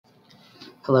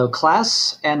Hello,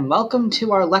 class, and welcome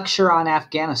to our lecture on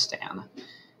Afghanistan.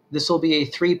 This will be a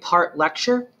three-part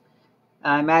lecture.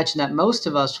 I imagine that most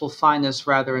of us will find this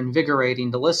rather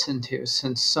invigorating to listen to,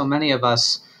 since so many of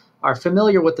us are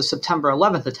familiar with the September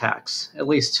 11th attacks, at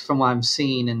least from what I'm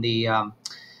seeing in the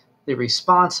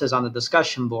responses on the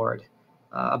discussion board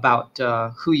about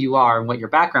who you are and what your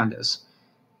background is.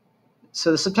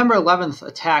 So the September 11th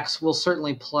attacks will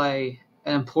certainly play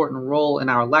an important role in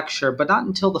our lecture, but not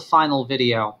until the final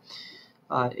video.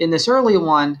 In this early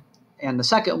one and the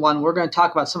second one, we're going to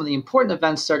talk about some of the important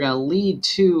events that are going to lead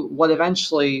to what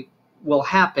eventually will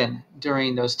happen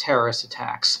during those terrorist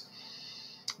attacks.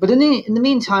 But in the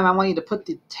meantime, I want you to put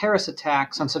the terrorist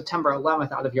attacks on September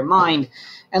 11th out of your mind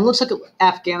and let's look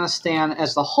at Afghanistan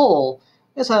as the whole,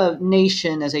 as a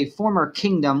nation, as a former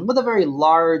kingdom with a very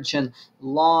large and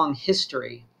long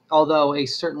history, although a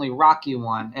certainly rocky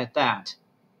one at that.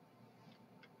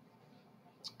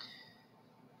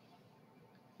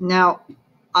 Now,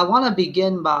 I want to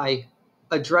begin by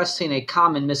addressing a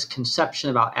common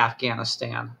misconception about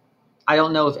Afghanistan. I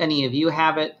don't know if any of you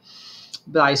have it,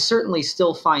 but I certainly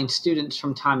still find students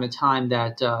from time to time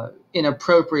that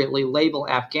inappropriately label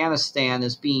Afghanistan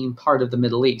as being part of the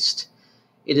Middle East.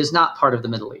 It is not part of the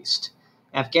Middle East.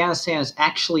 Afghanistan is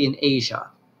actually in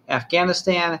Asia.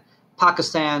 Afghanistan,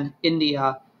 Pakistan,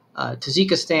 India,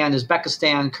 Tajikistan,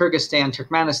 Uzbekistan, Kyrgyzstan,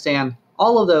 Turkmenistan,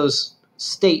 all of those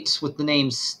states with the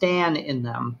name Stan in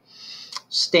them,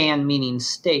 Stan meaning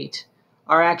state,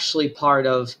 are actually part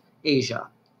of Asia.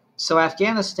 So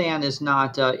Afghanistan is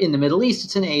not in the Middle East,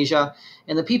 it's in Asia,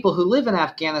 and the people who live in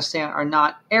Afghanistan are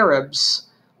not Arabs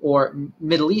or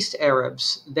Middle East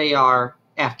Arabs, they are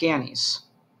Afghanis.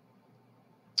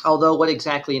 Although what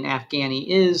exactly an Afghani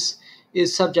is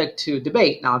subject to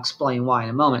debate, and I'll explain why in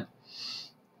a moment.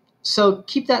 So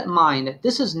keep that in mind.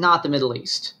 This is not the Middle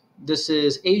East. This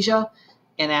is Asia,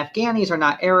 and Afghanis are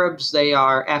not Arabs, they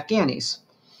are Afghanis.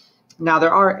 Now,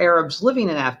 there are Arabs living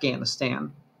in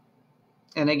Afghanistan,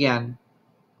 and again,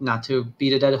 not to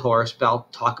beat a dead horse, but I'll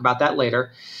talk about that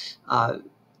later.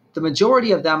 The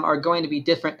majority of them are going to be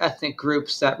different ethnic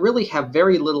groups that really have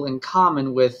very little in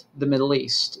common with the Middle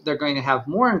East. They're going to have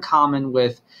more in common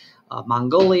with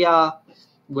Mongolia,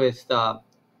 with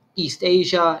East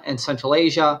Asia and Central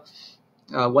Asia,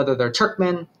 whether they're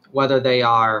Turkmen, whether they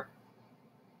are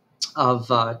of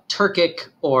Turkic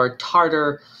or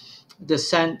Tartar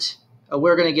descent.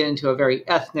 We're going to get into a very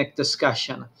ethnic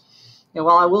discussion. And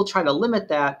while I will try to limit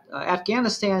that,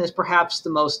 Afghanistan is perhaps the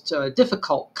most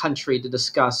difficult country to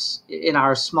discuss in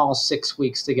our small 6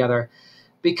 weeks together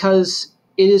because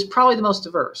it is probably the most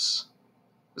diverse.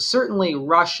 Certainly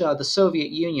Russia, the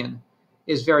Soviet Union,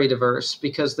 is very diverse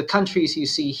because the countries you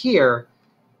see here,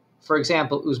 for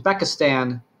example,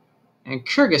 Uzbekistan and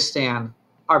Kyrgyzstan,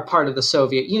 are part of the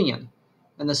Soviet Union.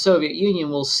 And the Soviet Union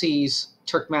will seize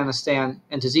Turkmenistan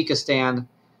and Tajikistan,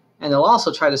 and they'll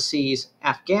also try to seize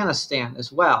Afghanistan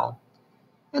as well.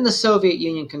 And the Soviet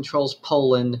Union controls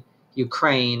Poland,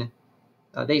 Ukraine.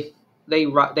 They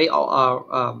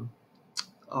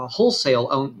wholesale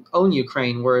own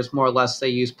Ukraine, whereas more or less they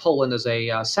use Poland as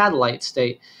a satellite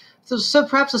state. So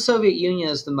perhaps the Soviet Union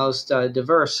is the most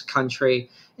diverse country.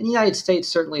 And the United States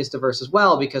certainly is diverse as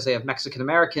well because they have Mexican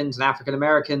Americans and African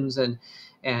Americans and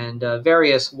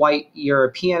various white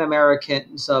European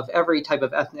Americans of every type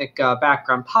of ethnic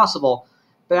background possible.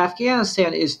 But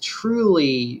Afghanistan is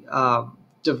truly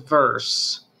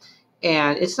diverse.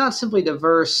 And it's not simply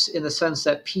diverse in the sense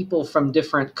that people from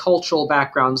different cultural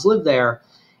backgrounds live there.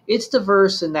 It's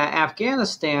diverse in that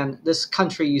Afghanistan, this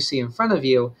country you see in front of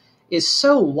you, is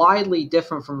so widely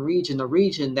different from region to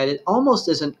region that it almost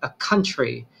isn't a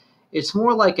country. It's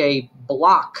more like a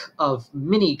block of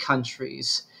mini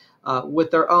countries. With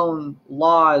their own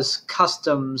laws,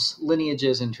 customs,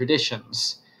 lineages, and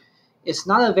traditions. It's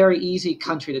not a very easy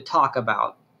country to talk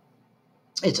about.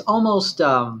 It's almost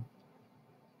a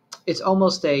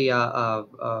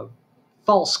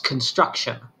false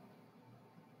construction.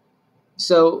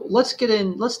 So let's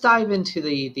dive into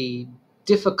the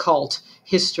difficult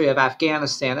history of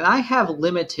Afghanistan. And I have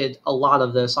limited a lot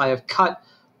of this. I have cut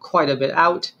quite a bit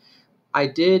out. I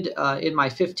did, in my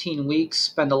 15 weeks,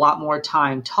 spend a lot more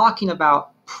time talking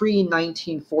about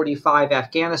pre-1945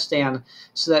 Afghanistan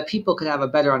so that people could have a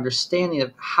better understanding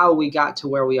of how we got to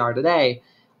where we are today.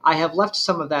 I have left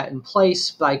some of that in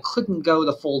place, but I couldn't go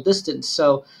the full distance,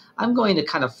 so I'm going to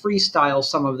kind of freestyle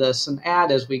some of this and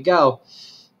add as we go.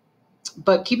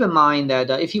 But keep in mind that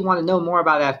if you want to know more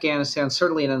about Afghanistan,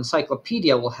 certainly an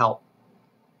encyclopedia will help.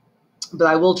 But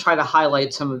I will try to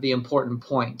highlight some of the important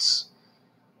points.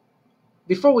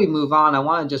 Before we move on, I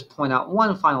want to just point out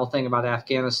one final thing about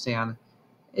Afghanistan,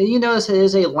 And you notice it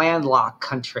is a landlocked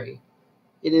country.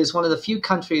 It is one of the few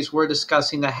countries we're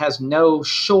discussing that has no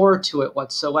shore to it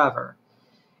whatsoever.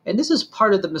 And this is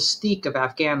part of the mystique of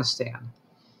Afghanistan.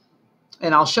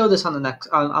 And I'll show this on the next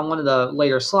on one of the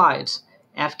later slides.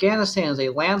 Afghanistan is a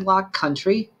landlocked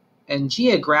country, and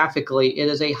geographically it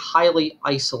is a highly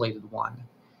isolated one.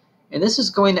 And this is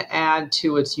going to add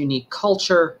to its unique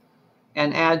culture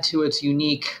and add to its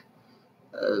unique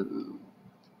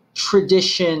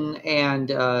tradition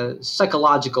and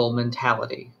psychological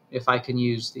mentality, if I can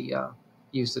use the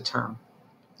term.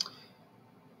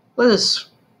 Let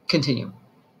us continue.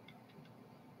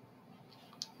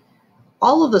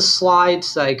 All of the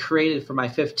slides that I created for my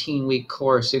 15-week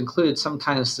course included some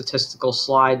kind of statistical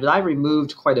slide, but I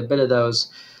removed quite a bit of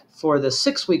those for the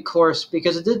 6-week course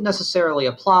because it didn't necessarily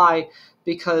apply,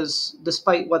 because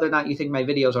despite whether or not you think my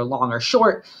videos are long or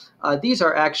short, these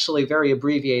are actually very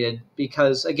abbreviated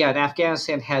because, again,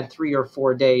 Afghanistan had 3 or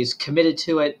 4 days committed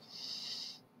to it.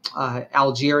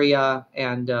 Algeria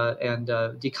and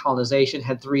decolonization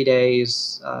had 3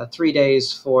 days, 3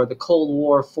 days for the Cold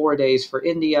War, 4 days for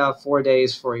India, 4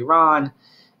 days for Iran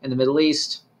and the Middle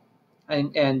East,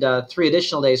 and 3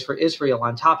 additional days for Israel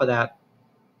on top of that.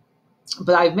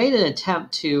 But I've made an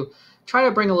attempt to try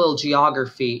to bring a little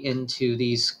geography into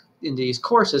these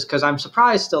courses, because I'm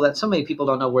surprised still that so many people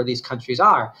don't know where these countries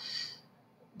are.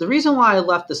 The reason why I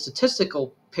left the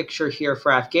statistical picture here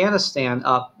for Afghanistan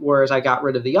up, whereas I got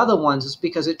rid of the other ones, is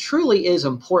because it truly is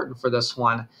important for this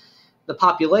one. The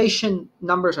population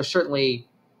numbers are certainly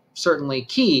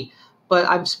key, but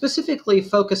I'm specifically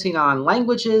focusing on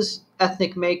languages,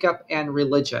 ethnic makeup, and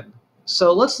religion.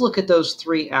 So let's look at those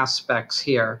 3 aspects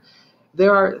here.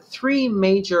 There are 3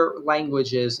 major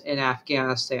languages in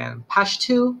Afghanistan: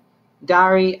 Pashto,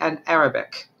 Dari, and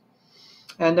Arabic.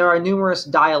 And there are numerous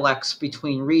dialects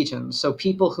between regions. So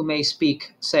people who may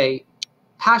speak, say,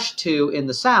 Pashto in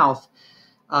the south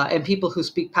and people who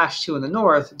speak Pashto in the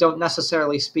north don't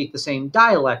necessarily speak the same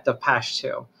dialect of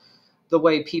Pashto. The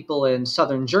way people in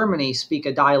southern Germany speak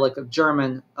a dialect of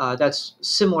German that's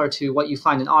similar to what you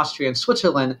find in Austria and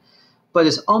Switzerland, but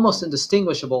is almost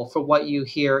indistinguishable from what you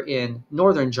hear in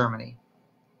northern Germany.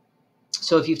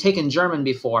 So if you've taken German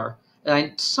before, and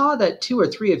I saw that 2 or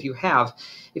 3 of you have,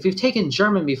 if you've taken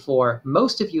German before,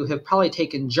 most of you have probably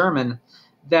taken German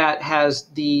that has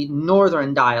the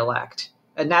northern dialect,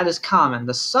 and that is common.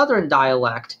 The southern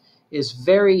dialect is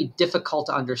very difficult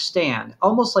to understand,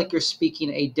 almost like you're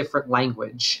speaking a different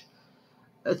language.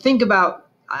 Think about,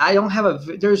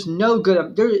 there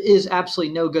is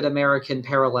absolutely no good American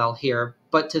parallel here,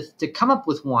 but to come up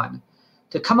with one,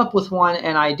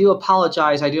 and I do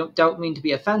apologize, I don't mean to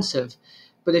be offensive,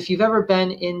 but if you've ever been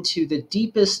into the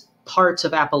deepest parts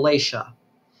of Appalachia,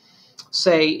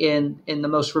 say in the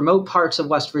most remote parts of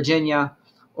West Virginia,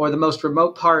 or the most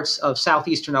remote parts of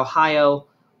southeastern Ohio,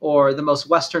 or the most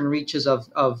western reaches of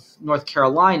North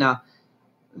Carolina,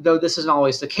 though this isn't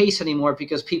always the case anymore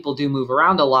because people do move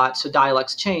around a lot, so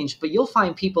dialects change, but you'll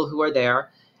find people who are there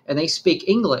and they speak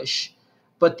English,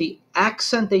 but the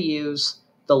accent they use,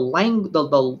 the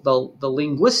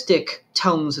linguistic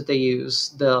tones that they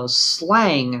use, the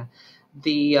slang,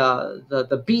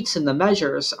 the beats and the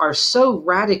measures are so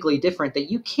radically different that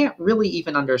you can't really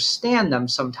even understand them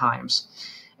sometimes.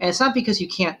 And it's not because you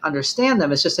can't understand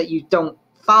them, it's just that you don't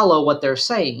follow what they're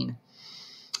saying.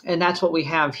 And that's what we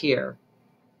have here.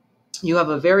 You have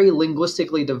a very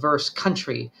linguistically diverse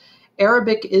country.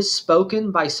 Arabic is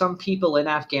spoken by some people in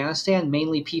Afghanistan,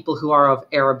 mainly people who are of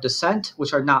Arab descent,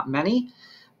 which are not many.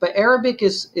 But Arabic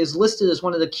is listed as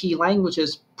one of the key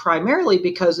languages primarily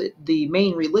because the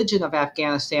main religion of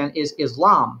Afghanistan is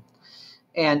Islam.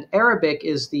 And Arabic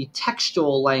is the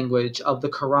textual language of the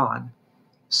Quran.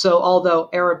 So although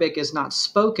Arabic is not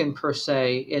spoken per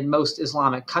se in most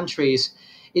Islamic countries,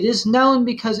 it is known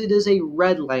because it is a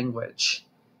read language.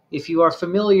 If you are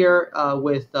familiar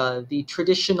with the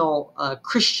traditional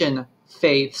Christian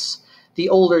faiths, the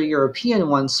older European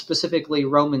ones, specifically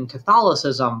Roman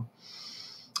Catholicism,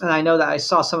 and I know that I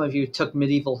saw some of you took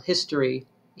medieval history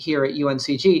here at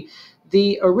UNCG,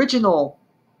 the original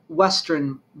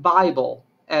Western Bible,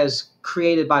 as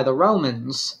created by the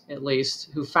Romans, at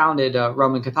least, who founded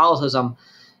Roman Catholicism,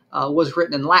 was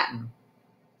written in Latin.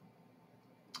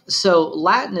 So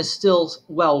Latin is still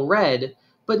well read,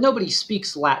 but nobody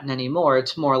speaks Latin anymore.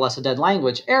 It's more or less a dead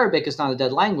language. Arabic is not a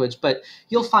dead language, but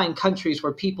you'll find countries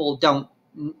where people don't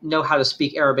know how to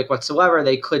speak Arabic whatsoever.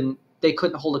 They couldn't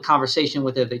hold a conversation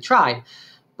with it if they tried,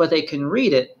 but they can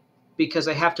read it because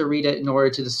they have to read it in order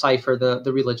to decipher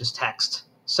the religious text.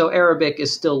 So Arabic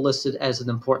is still listed as an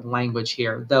important language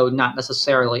here, though not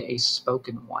necessarily a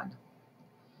spoken one.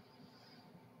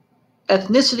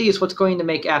 ethnicity is what's going to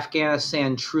make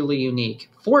Afghanistan truly unique.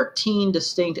 14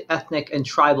 distinct ethnic and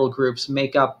tribal groups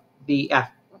make up the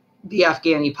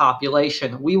Afghani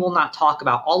population. We will not talk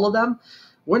about all of them.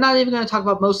 We're not even going to talk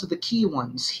about most of the key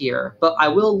ones here, but I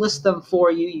will list them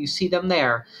for you. You see them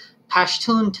there.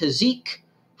 Pashtun, Tajik,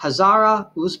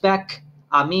 Hazara, Uzbek,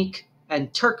 Amik,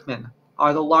 and Turkmen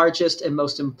are the largest and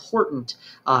most important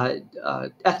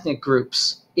ethnic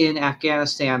groups in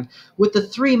Afghanistan, with the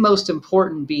three most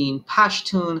important being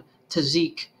Pashtun,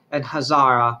 Tajik, and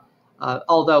Hazara,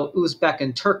 although Uzbek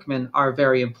and Turkmen are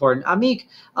very important. Amik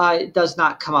does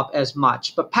not come up as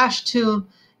much, but Pashtun,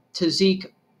 Tajik,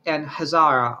 and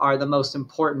Hazara are the most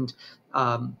important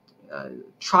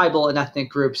tribal and ethnic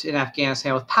groups in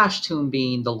Afghanistan, with Pashtun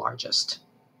being the largest.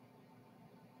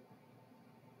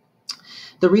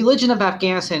 The religion of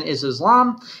Afghanistan is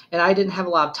Islam, and I didn't have a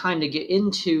lot of time to get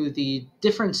into the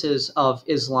differences of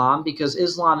Islam because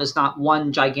Islam is not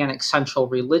one gigantic central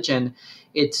religion.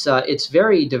 It's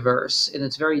very diverse and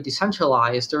it's very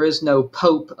decentralized. There is no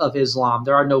Pope of Islam.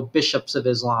 There are no bishops of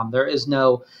Islam. There is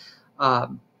no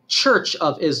Church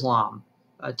of Islam.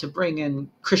 To bring in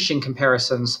Christian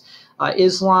comparisons,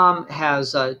 Islam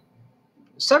has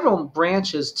several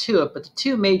branches to it, but the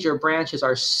two major branches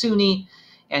are Sunni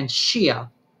and Shia.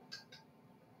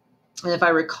 And if I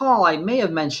recall, I may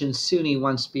have mentioned Sunni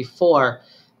once before,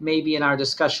 maybe in our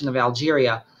discussion of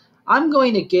Algeria. I'm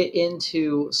going to get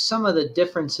into some of the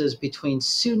differences between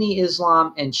Sunni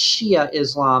Islam and Shia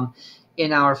Islam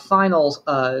in our final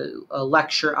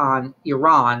lecture on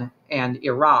Iran and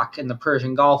Iraq and the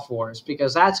Persian Gulf Wars,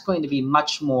 because that's going to be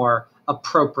much more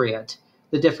appropriate,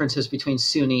 the differences between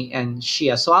Sunni and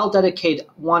Shia. So I'll dedicate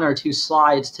 1 or 2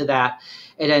 slides to that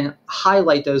and then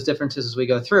highlight those differences as we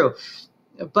go through.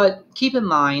 But keep in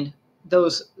mind,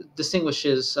 those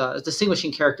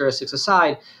distinguishing characteristics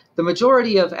aside, the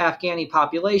majority of Afghani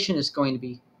population is going to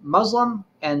be Muslim,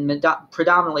 and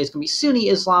predominantly it's going to be Sunni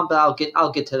Islam. But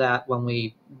I'll get to that when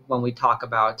we talk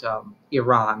about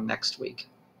Iran next week.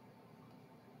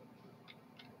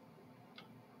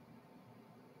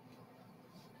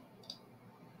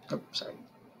 Oh, sorry.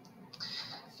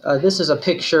 This is a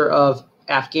picture of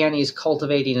Afghanis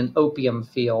cultivating an opium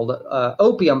field.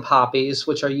 Opium poppies,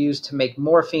 which are used to make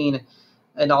morphine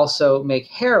and also make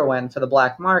heroin for the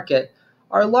black market,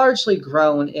 are largely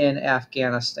grown in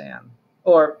Afghanistan.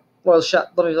 Or, well,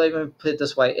 let me put it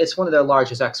this way. It's one of their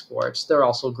largest exports. They're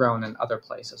also grown in other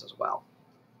places as well.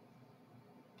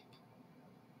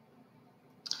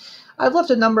 I've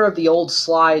left a number of the old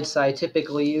slides that I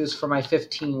typically use for my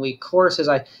 15-week courses.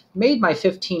 I made my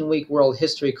 15-week world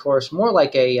history course more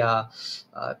like a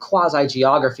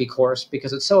quasi-geography course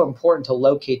because it's so important to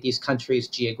locate these countries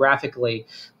geographically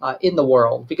in the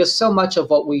world, because so much of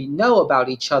what we know about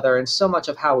each other and so much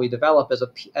of how we develop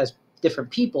as different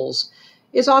peoples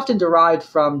is often derived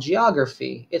from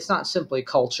geography. It's not simply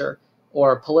culture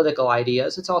or political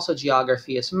ideas. It's also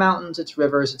geography. It's mountains, it's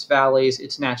rivers, it's valleys,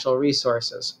 it's natural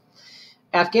resources.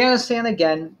 Afghanistan,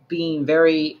 again, being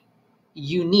very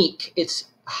unique, it's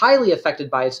highly affected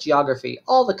by its geography.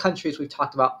 All the countries we've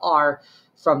talked about are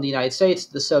from the United States,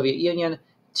 the Soviet Union,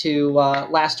 to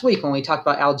last week when we talked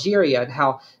about Algeria and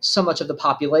how so much of the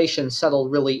population settled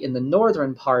really in the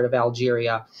northern part of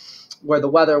Algeria, where the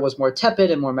weather was more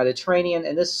tepid and more Mediterranean,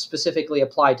 and this specifically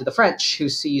applied to the French, who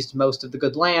seized most of the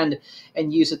good land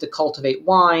and used it to cultivate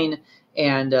wine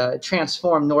and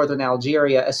transform northern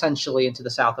Algeria essentially into the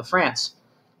south of France.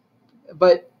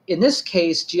 But in this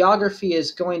case, geography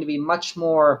is going to be much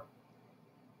more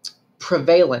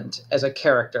prevalent as a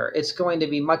character. It's going to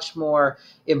be much more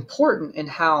important in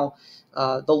how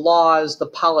the laws, the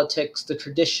politics, the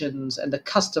traditions, and the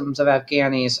customs of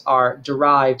Afghanis are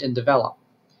derived and developed.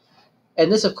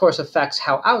 And this, of course, affects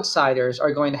how outsiders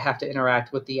are going to have to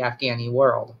interact with the Afghani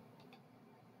world.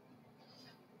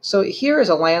 So here is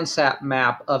a Landsat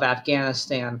map of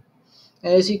Afghanistan.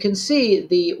 And as you can see,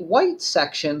 the white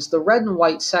sections, the red and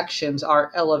white sections,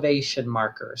 are elevation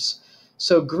markers.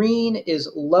 So green is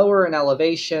lower in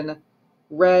elevation,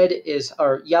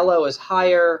 yellow is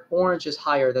higher, orange is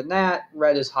higher than that,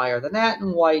 red is higher than that,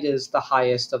 and white is the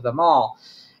highest of them all.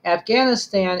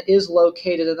 Afghanistan is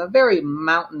located in a very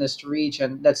mountainous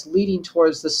region that's leading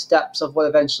towards the steppes of what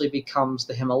eventually becomes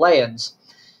the Himalayas.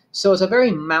 So it's a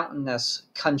very mountainous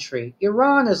country.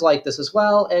 Iran is like this as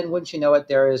well, and wouldn't you know it,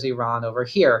 there is Iran over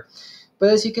here. But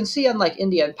as you can see, unlike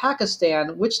India and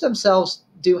Pakistan, which themselves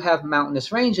do have mountainous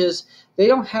ranges, they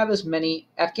don't have as many,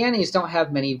 Afghanis don't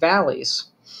have many valleys.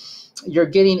 You're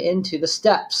getting into the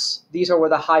steppes. These are where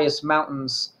the highest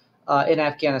mountains in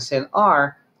Afghanistan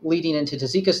are, leading into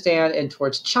Tajikistan and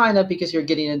towards China, because you're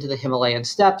getting into the Himalayan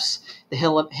steppes, the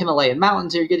Himalayan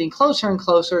mountains. You're getting closer and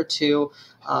closer to,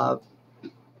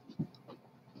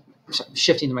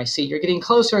 shifting to my seat, you're getting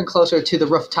closer and closer to the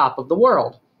rooftop of the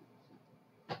world.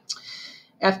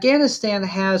 Afghanistan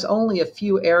has only a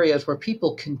few areas where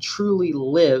people can truly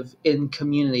live in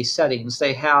community settings.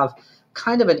 They have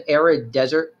kind of an arid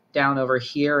desert down over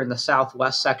here in the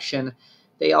southwest section.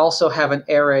 They also have an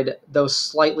arid, though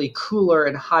slightly cooler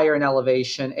and higher in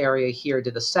elevation, area here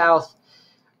to the south.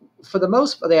 For the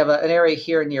most part, they have an area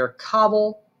here near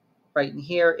Kabul, right in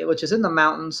here, which is in the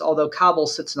mountains, although Kabul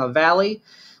sits in a valley,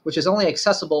 which is only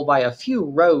accessible by a few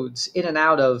roads in and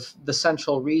out of the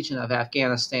central region of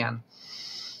Afghanistan.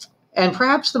 And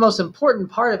perhaps the most important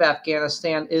part of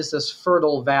Afghanistan is this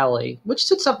fertile valley, which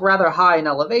sits up rather high in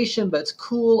elevation, but it's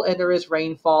cool and there is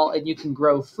rainfall and you can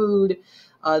grow food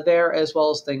there, as well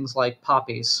as things like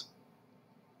poppies.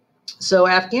 So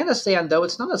Afghanistan, though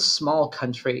it's not a small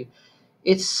country,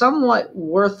 it's somewhat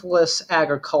worthless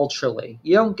agriculturally.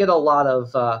 You don't get a lot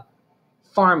of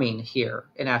farming here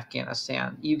in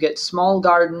Afghanistan. You get small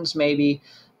gardens maybe,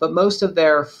 but most of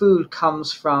their food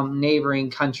comes from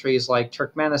neighboring countries like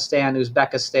Turkmenistan,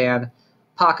 Uzbekistan,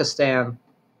 Pakistan,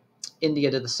 India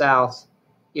to the south.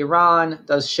 Iran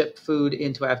does ship food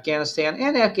into Afghanistan,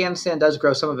 and Afghanistan does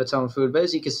grow some of its own food. But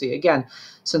as you can see, again,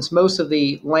 since most of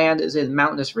the land is in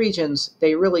mountainous regions,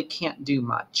 they really can't do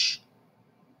much.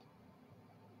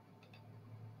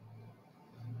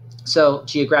 So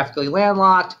geographically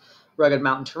landlocked, rugged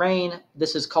mountain terrain.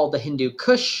 This is called the Hindu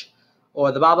Kush,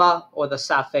 or the Baba, or the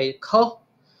Safed Koh.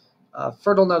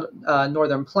 Fertile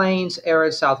northern plains,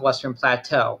 arid southwestern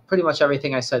plateau. Pretty much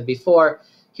everything I said before.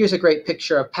 Here's a great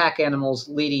picture of pack animals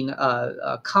leading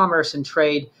commerce and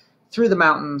trade through the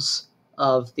mountains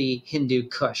of the Hindu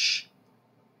Kush.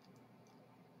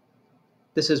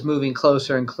 This is moving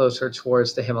closer and closer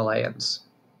towards the Himalayas.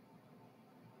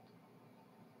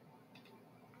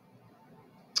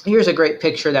 Here's a great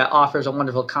picture that offers a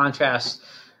wonderful contrast.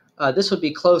 This would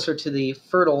be closer to the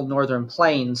fertile northern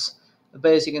plains,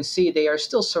 but as you can see, they are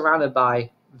still surrounded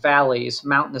by valleys,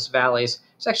 mountainous valleys.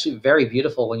 It's actually very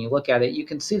beautiful when you look at it. You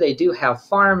can see they do have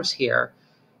farms here.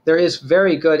 There is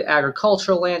very good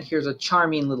agricultural land. Here's a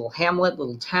charming little hamlet,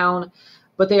 little town,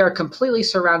 but they are completely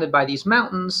surrounded by these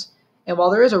mountains. And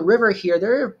while there is a river here,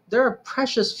 there are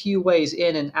precious few ways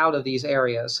in and out of these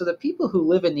areas. So the people who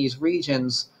live in these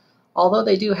regions, although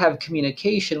they do have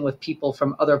communication with people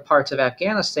from other parts of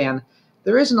Afghanistan,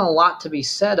 there isn't a lot to be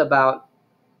said about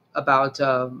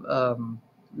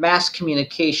mass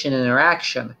communication and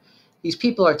interaction. These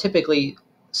people are typically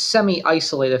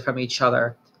semi-isolated from each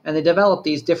other, and they develop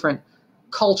these different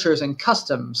cultures and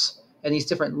customs and these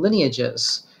different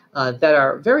lineages that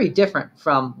are very different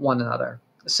from one another.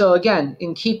 So again,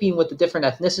 in keeping with the different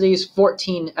ethnicities,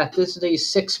 14 ethnicities,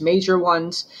 6 major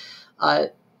ones,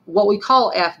 what we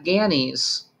call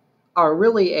Afghanis are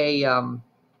really a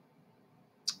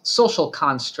social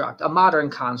construct, a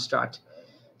modern construct.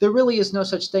 There really is no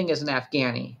such thing as an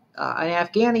Afghani. An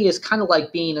Afghani is kind of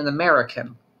like being an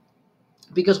American.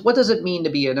 Because what does it mean to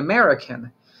be an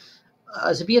American?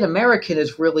 To be an American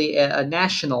is really a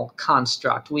national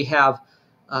construct. We have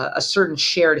a certain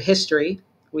shared history.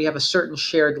 We have a certain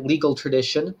shared legal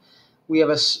tradition. We have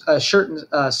a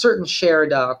certain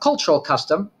shared cultural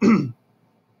custom.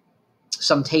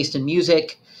 Some taste in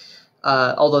music,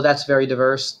 although that's very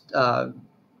diverse.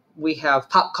 We have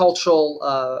pop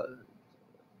cultural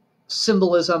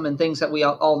symbolism and things that we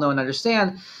all know and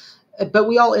understand, but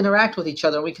we all interact with each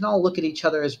other, and we can all look at each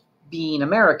other as being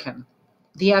American.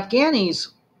 The Afghanis,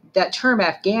 that term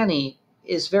Afghani,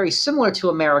 is very similar to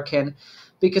American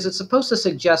because it's supposed to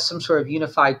suggest some sort of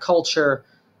unified culture,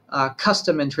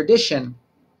 custom, and tradition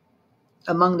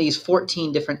among these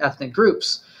 14 different ethnic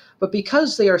groups. But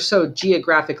because they are so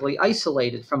geographically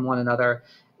isolated from one another,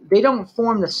 they don't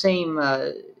form the same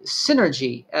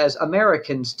synergy as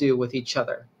Americans do with each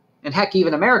other. And heck,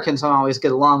 even Americans don't always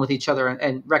get along with each other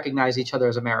and recognize each other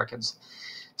as Americans.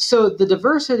 So the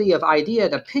diversity of idea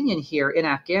and opinion here in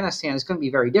Afghanistan is going to be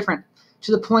very different,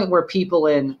 to the point where people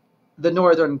in the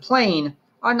northern plain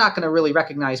are not going to really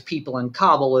recognize people in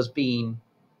Kabul as being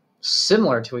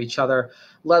similar to each other,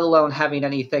 let alone having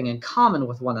anything in common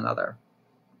with one another.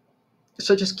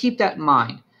 So just keep that in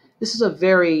mind. This is a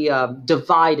very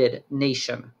divided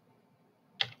nation.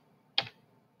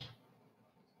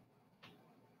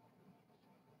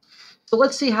 So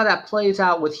let's see how that plays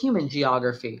out with human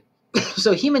geography.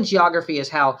 So human geography is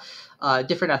how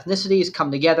different ethnicities come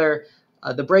together,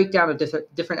 the breakdown of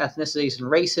different ethnicities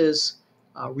and races,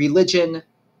 religion,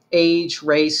 age,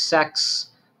 race, sex,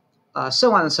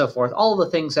 so on and so forth, all of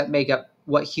the things that make up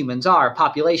what humans are,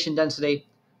 population density.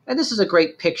 And this is a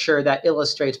great picture that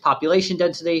illustrates population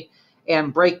density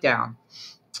and breakdown.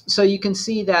 So you can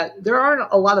see that there aren't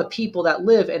a lot of people that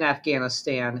live in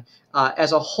Afghanistan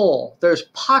as a whole. There's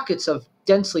pockets of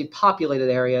densely populated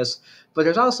areas, but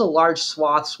there's also large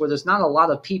swaths where there's not a lot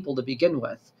of people to begin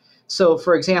with. So,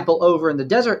 for example, over in the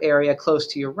desert area close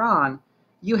to Iran,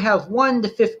 you have 1 to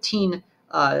 15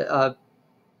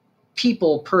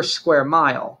 people per square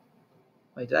mile.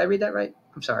 Wait, did I read that right?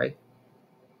 I'm sorry.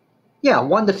 Yeah,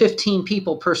 1 to 15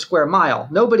 people per square mile.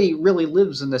 Nobody really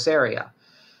lives in this area.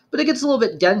 But it gets a little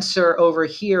bit denser over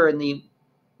here in the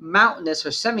mountainous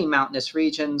or semi-mountainous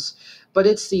regions, but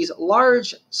it's these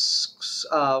large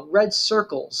red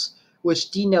circles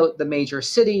which denote the major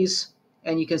cities,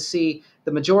 and you can see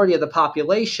the majority of the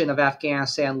population of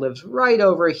Afghanistan lives right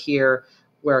over here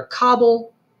where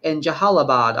Kabul and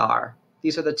Jalalabad are.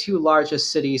 These are the two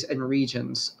largest cities and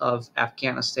regions of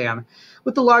Afghanistan,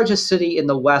 with the largest city in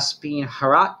the west being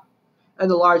Herat and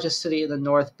the largest city in the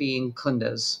north being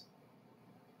Kunduz.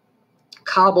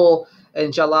 Kabul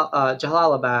and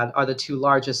Jalalabad are the two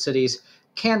largest cities.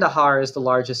 Kandahar is the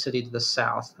largest city to the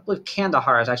south. I believe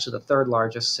Kandahar is actually the third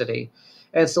largest city.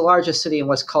 And it's the largest city in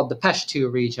what's called the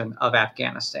Peshtu region of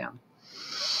Afghanistan.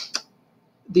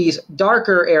 These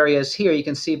darker areas here, you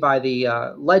can see by the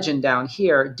legend down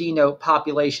here, denote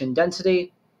population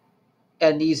density.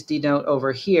 And these denote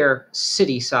over here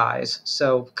city size.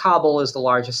 So Kabul is the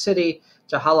largest city.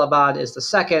 Jalalabad is the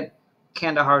second.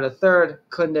 Kandahar the third.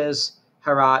 Kunduz,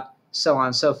 Herat, so on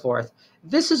and so forth.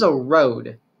 This is a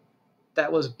road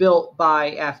that was built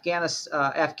by Afghanis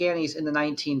in the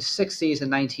 1960s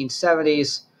and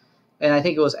 1970s, and I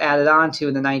think it was added on to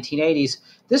in the 1980s.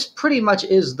 This pretty much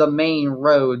is the main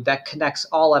road that connects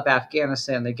all of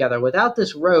Afghanistan together. Without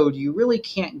this road, you really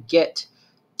can't get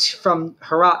from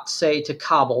Herat, say, to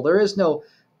Kabul. There is no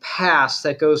pass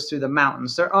that goes through the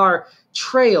mountains. There are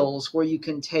trails where you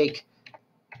can take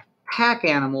pack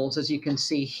animals, as you can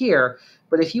see here,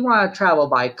 but if you want to travel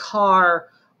by car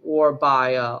or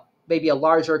by maybe a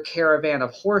larger caravan of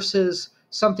horses,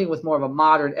 something with more of a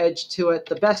modern edge to it,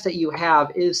 the best that you have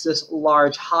is this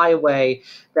large highway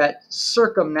that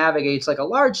circumnavigates like a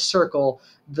large circle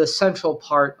the central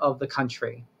part of the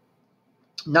country.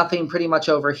 Nothing pretty much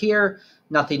over here,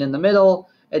 nothing in the middle,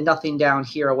 and nothing down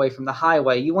here away from the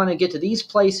highway. You want to get to these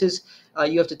places,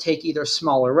 you have to take either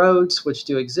smaller roads, which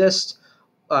do exist.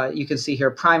 You can see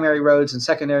here primary roads and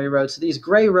secondary roads. So these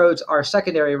gray roads are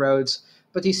secondary roads,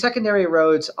 but these secondary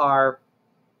roads are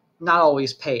not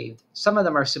always paved. Some of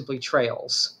them are simply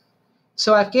trails.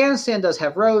 So Afghanistan does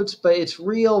have roads, but its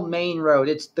real main road,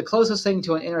 it's the closest thing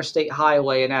to an interstate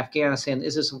highway in Afghanistan,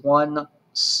 is this one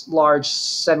large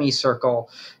semicircle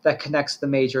that connects the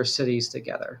major cities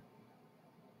together.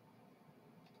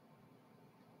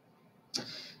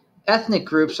 Ethnic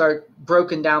groups are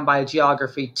broken down by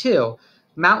geography too.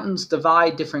 Mountains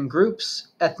divide different groups.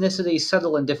 Ethnicities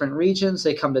settle in different regions.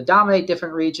 They come to dominate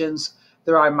different regions.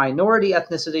 There are minority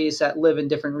ethnicities that live in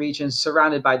different regions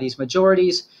surrounded by these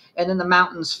majorities. And then the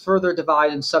mountains further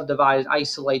divide and subdivide and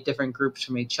isolate different groups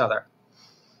from each other.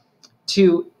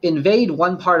 To invade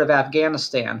one part of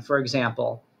Afghanistan, for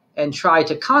example, and try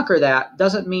to conquer that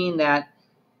doesn't mean that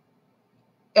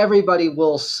everybody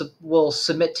will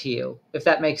submit to you, if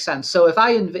that makes sense. So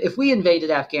if we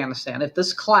invaded Afghanistan, if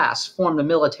this class formed a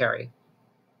military,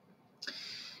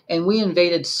 and we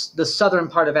invaded the southern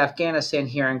part of Afghanistan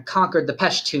here and conquered the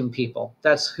Pashtun people,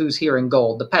 that's who's here in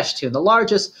gold, the Pashtun, the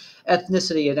largest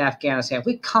ethnicity in Afghanistan. If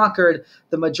we conquered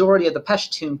the majority of the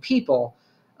Pashtun people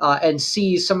and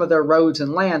seized some of their roads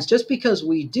and lands, just because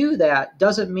we do that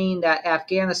doesn't mean that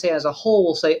Afghanistan as a whole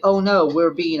will say, oh no,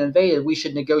 we're being invaded, we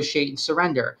should negotiate and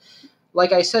surrender.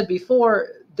 Like I said before,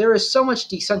 there is so much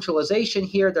decentralization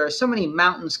here. There are so many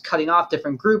mountains cutting off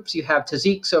different groups. You have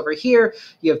Tajiks over here,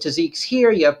 you have Tajiks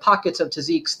here, you have pockets of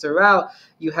Tajiks throughout.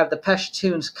 You have the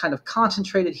Pashtuns kind of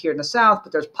concentrated here in the south,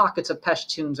 but there's pockets of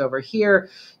Pashtuns over here.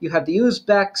 You have the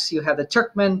Uzbeks, you have the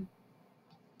Turkmen.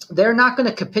 They're not going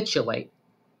to capitulate.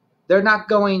 They're not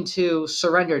going to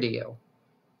surrender to you.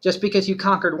 Just because you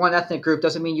conquered one ethnic group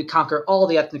doesn't mean you conquer all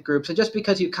the ethnic groups. And just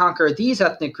because you conquer these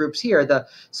ethnic groups here,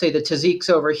 say the Tajiks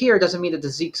over here, doesn't mean that the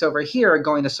Tajiks over here are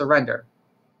going to surrender.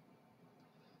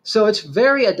 So it's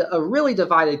a really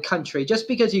divided country. Just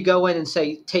because you go in and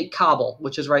say, take Kabul,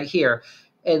 which is right here,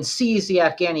 and seize the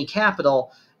Afghani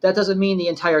capital, that doesn't mean the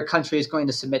entire country is going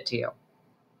to submit to you.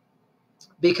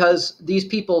 Because these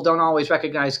people don't always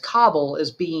recognize Kabul as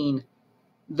being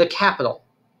the capital.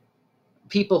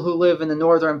 people who live in the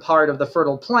northern part of the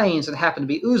Fertile Plains and happen to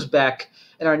be Uzbek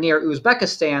and are near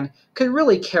Uzbekistan could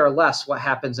really care less what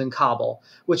happens in Kabul,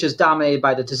 which is dominated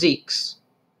by the Tajiks.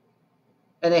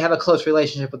 And they have a close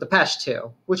relationship with the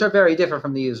Pashtu, which are very different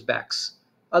from the Uzbeks.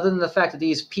 Other than the fact that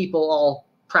these people all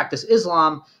practice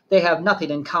Islam, they have nothing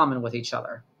in common with each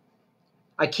other.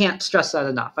 I can't stress that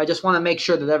enough. I just want to make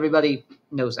sure that everybody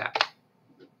knows that.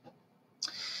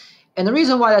 And the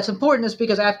reason why that's important is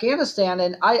because Afghanistan,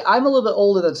 and I'm a little bit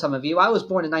older than some of you. I was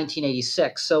born in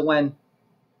 1986. So when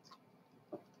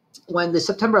the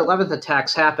September 11th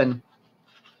attacks happened,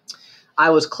 I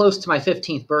was close to my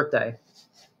 15th birthday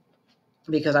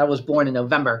because I was born in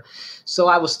November. So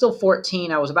I was still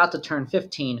 14. I was about to turn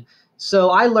 15. So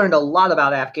I learned a lot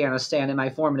about Afghanistan in my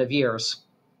formative years,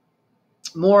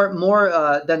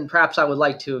 more than perhaps I would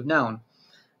like to have known.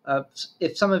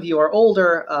 If some of you are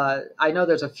older, I know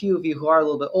there's a few of you who are a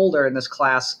little bit older in this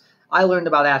class. I learned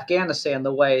about Afghanistan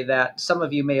the way that some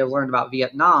of you may have learned about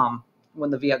Vietnam when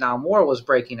the Vietnam War was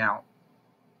breaking out.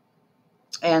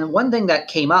 And one thing that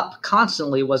came up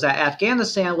constantly was that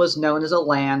Afghanistan was known as a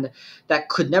land that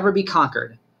could never be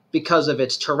conquered because of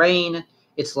its terrain,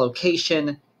 its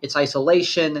location, its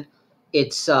isolation,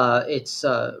 its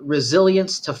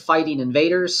resilience to fighting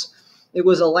invaders. It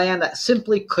was a land that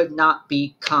simply could not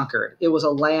be conquered. It was a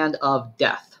land of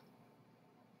death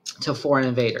to foreign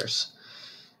invaders.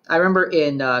 I remember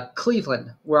in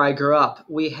Cleveland, where I grew up,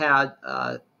 we had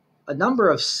a number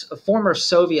of former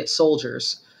Soviet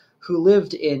soldiers who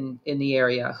lived in the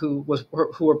area, who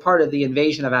were part of the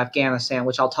invasion of Afghanistan,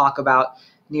 which I'll talk about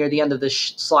near the end of this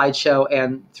slideshow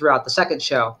and throughout the second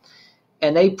show.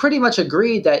 And they pretty much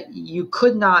agreed that you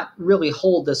could not really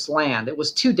hold this land. It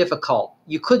was too difficult.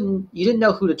 You didn't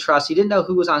know who to trust. You didn't know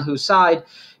who was on whose side.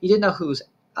 You didn't know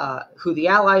who the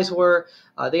allies were.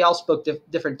 They all spoke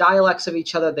different dialects of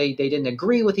each other. They didn't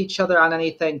agree with each other on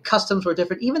anything. Customs were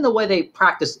different. Even the way they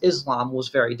practiced Islam was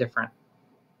very different.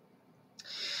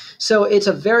 So it's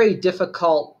a very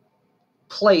difficult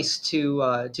place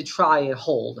to try and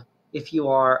hold if you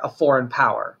are a foreign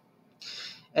power.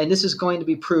 And this is going to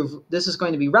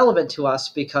be relevant to us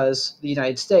because the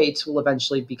United States will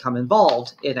eventually become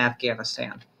involved in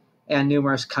Afghanistan and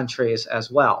numerous countries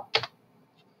as well.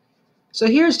 So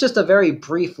here's just a very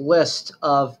brief list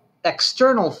of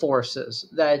external forces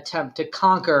that attempt to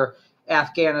conquer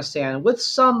Afghanistan with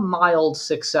some mild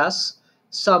success,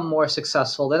 some more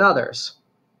successful than others.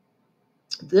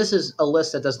 This is a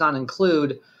list that does not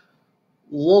include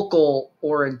local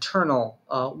or internal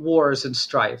wars and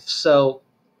strife. So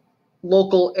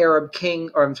local Arab king,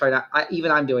 or I'm sorry,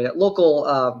 I'm doing it.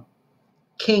 Local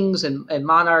kings and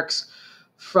monarchs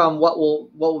from what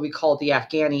will be called the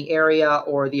Afghani area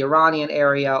or the Iranian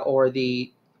area or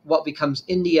what becomes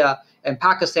India and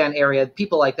Pakistan area.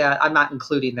 People like that, I'm not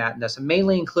including that in this. I'm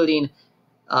mainly including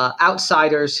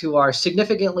outsiders who are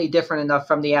significantly different enough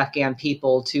from the Afghan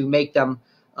people to make them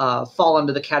fall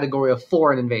under the category of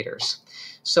foreign invaders.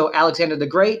 So Alexander the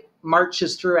Great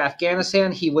marches through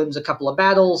Afghanistan. He wins a couple of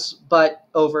battles, but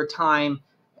over time,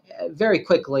 very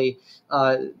quickly,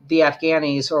 the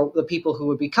Afghanis, or the people who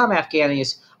would become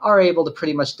Afghanis, are able to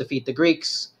pretty much defeat the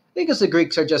Greeks because the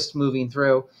Greeks are just moving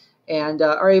through and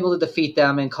are able to defeat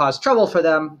them and cause trouble for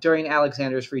them during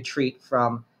Alexander's retreat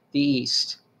from the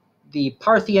east. The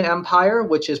Parthian Empire,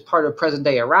 which is part of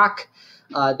present-day Iraq,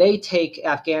 they take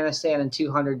Afghanistan in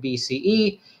 200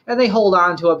 BCE, and they hold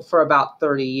on to it for about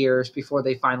 30 years before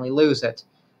they finally lose it.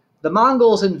 The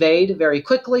Mongols invade very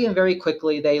quickly, and very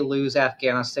quickly they lose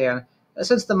Afghanistan,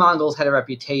 since the Mongols had a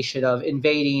reputation of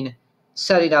invading,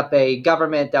 setting up a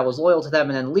government that was loyal to them,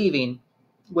 and then leaving,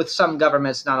 with some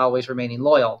governments not always remaining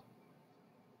loyal.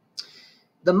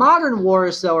 The modern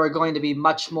wars, though, are going to be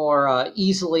much more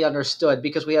easily understood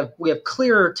because we have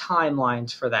clearer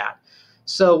timelines for that.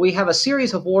 So we have a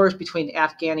series of wars between the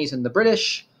Afghanis and the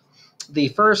British, the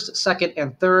First, Second,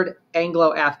 and Third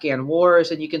Anglo-Afghan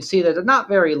Wars, and you can see that they're not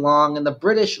very long, and the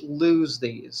British lose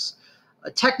these.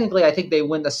 Technically, I think they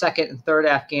win the Second and Third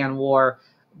Afghan War,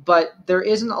 but there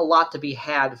isn't a lot to be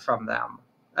had from them.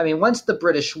 I mean, once the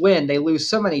British win, they lose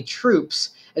so many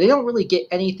troops, and they don't really get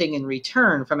anything in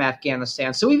return from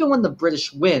Afghanistan. So even when the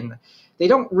British win, they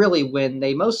don't really win,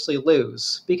 they mostly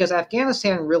lose, because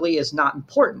Afghanistan really is not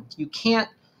important. You can't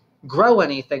grow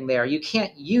anything there. You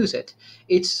can't use it.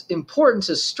 Its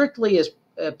importance is strictly as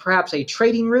perhaps a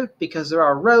trading route because there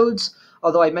are roads,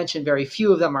 although I mentioned very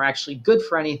few of them are actually good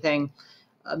for anything.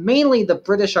 Mainly the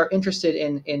British are interested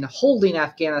in holding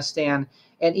Afghanistan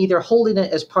and either holding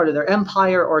it as part of their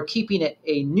empire or keeping it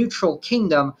a neutral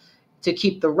kingdom to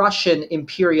keep the Russian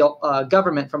imperial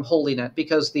government from holding it,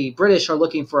 because the British are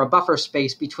looking for a buffer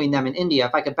space between them and India.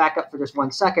 If I could back up for just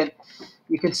 1 second,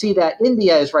 you can see that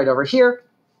India is right over here.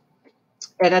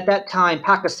 And at that time,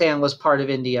 Pakistan was part of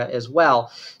India as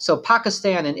well. So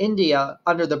Pakistan and India,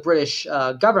 under the British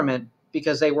government,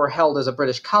 because they were held as a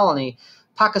British colony,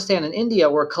 Pakistan and India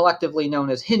were collectively known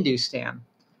as Hindustan,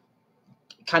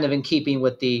 kind of in keeping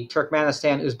with the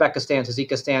Turkmenistan, Uzbekistan,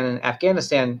 Tajikistan, and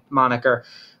Afghanistan moniker.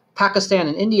 Pakistan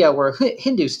and India were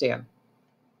Hindustan.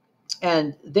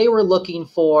 And they were looking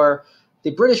for,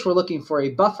 the British were looking for a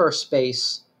buffer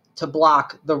space to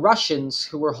block the Russians,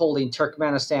 who were holding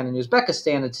Turkmenistan and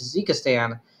Uzbekistan and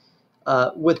Tajikistan,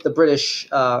 with the British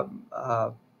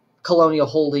colonial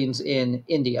holdings in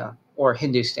India or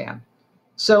Hindustan.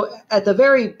 So at the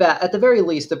very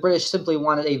least, the British simply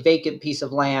wanted a vacant piece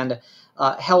of land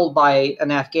held by an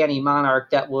Afghani monarch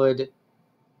that would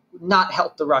not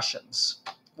help the Russians,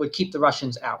 would keep the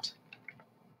Russians out.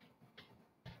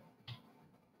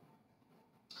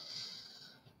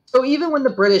 So even when the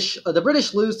British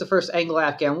lose the first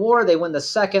Anglo-Afghan War, they win the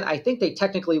second. I think they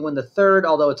technically win the third,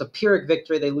 although it's a Pyrrhic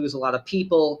victory. They lose a lot of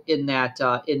people in that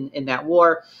in that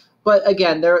war. But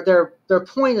again, their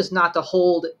point is not to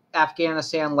hold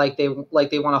Afghanistan like they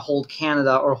want to hold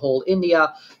Canada or hold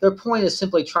India. Their point is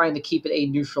simply trying to keep it a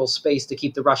neutral space to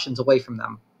keep the Russians away from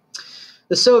them.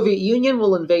 The Soviet Union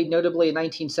will invade notably in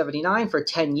 1979 for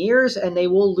 10 years, and they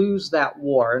will lose that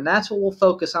war. And that's what we'll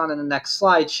focus on in the next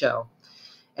slideshow.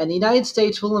 And the United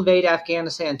States will invade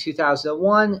Afghanistan in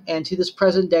 2001, and to this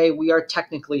present day, we are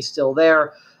technically still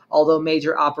there. Although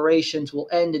major operations will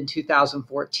end in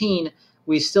 2014,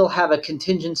 we still have a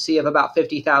contingency of about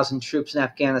 50,000 troops in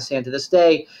Afghanistan to this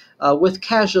day, with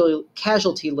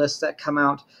casualty lists that come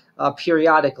out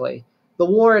periodically. The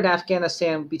war in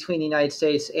Afghanistan between the United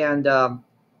States and the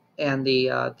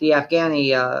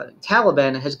Afghani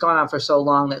Taliban has gone on for so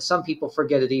long that some people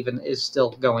forget it even is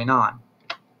still going on.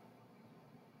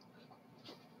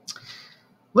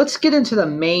 Let's get into the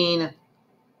main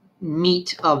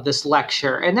meat of this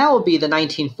lecture, and that will be the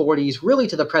 1940s, really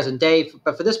to the present day,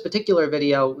 but for this particular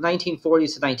video, 1940s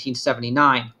to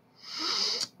 1979.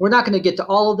 We're not going to get to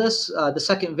all of this. The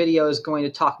second video is going to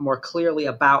talk more clearly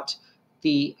about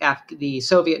the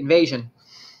Soviet invasion.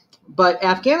 But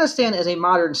Afghanistan as a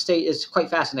modern state is quite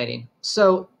fascinating.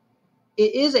 So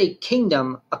it is a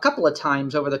kingdom a couple of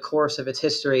times over the course of its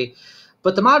history,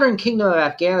 but the modern kingdom of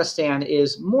Afghanistan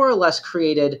is more or less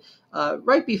created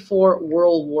right before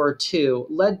World War II,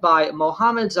 led by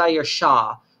Mohammad Zahir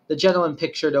Shah, the gentleman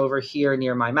pictured over here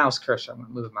near my mouse cursor. I'm going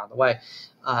to move him out of the way.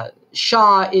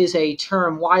 Shah is a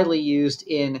term widely used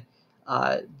in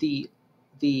the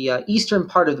eastern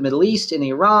part of the Middle East, in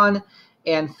Iran,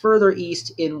 and further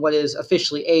east in what is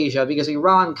officially Asia, because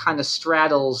Iran kind of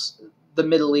straddles the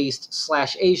Middle East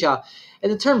 / Asia.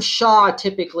 And the term Shah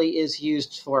typically is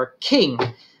used for king,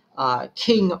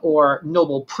 king or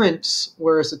noble prince,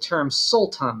 whereas the term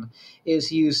sultan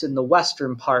is used in the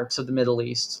western parts of the Middle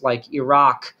East, like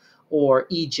Iraq or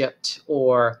Egypt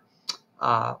or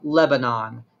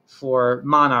Lebanon, for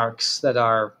monarchs that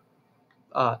are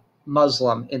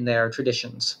Muslim in their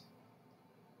traditions.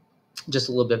 Just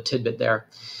a little bit of tidbit there.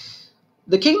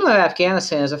 The Kingdom of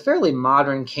Afghanistan is a fairly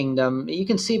modern kingdom. You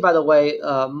can see, by the way,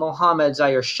 Mohammad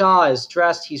Zahir Shah is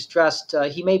dressed. He's dressed,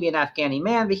 he may be an Afghani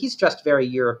man, but he's dressed very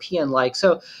European-like.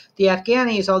 So the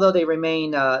Afghanis, although they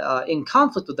remain in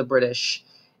conflict with the British,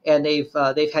 and they've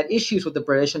had issues with the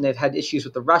British, and they've had issues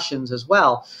with the Russians as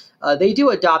well, they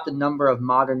do adopt a number of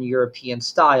modern European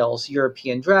styles: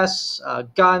 European dress,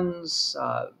 guns,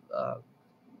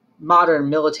 modern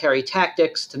military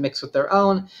tactics to mix with their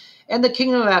own. And the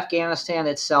Kingdom of Afghanistan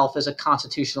itself is a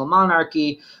constitutional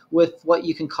monarchy with what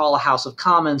you can call a House of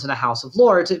Commons and a House of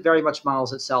Lords. It very much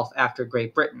models itself after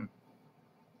Great Britain.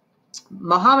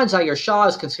 Mohammad Zahir Shah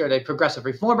is considered a progressive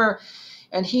reformer,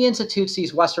 and he institutes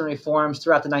these Western reforms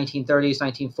throughout the 1930s,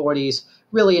 1940s,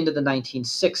 really into the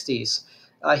 1960s.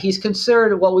 He's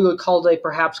considered what we would call today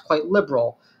perhaps quite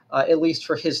liberal, at least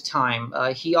for his time.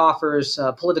 He offers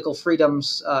political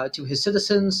freedoms to his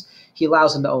citizens. He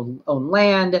allows them to own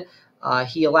land.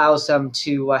 He allows them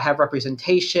to have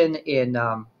representation in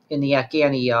the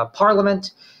Afghani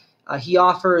parliament. He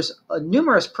offers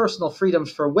numerous personal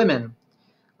freedoms for women.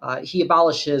 He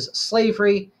abolishes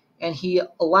slavery, and he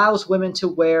allows women to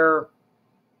wear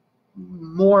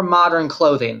more modern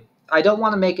clothing. I don't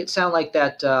want to make it sound like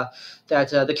that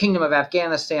the Kingdom of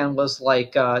Afghanistan was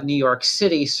like New York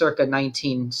City circa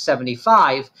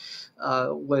 1975,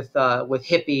 with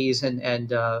hippies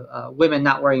and women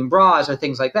not wearing bras or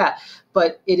things like that.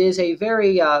 But it is a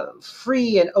very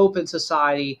free and open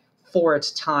society for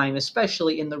its time,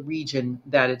 especially in the region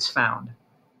that it's found.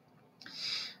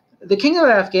 The Kingdom of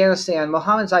Afghanistan,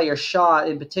 Mohammad Zahir Shah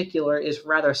in particular, is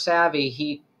rather savvy.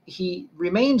 He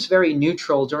remains very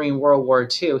neutral during World War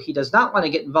II. He does not want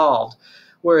to get involved,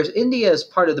 whereas India is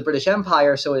part of the British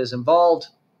Empire, so it is involved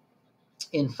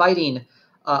in fighting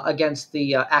against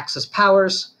the Axis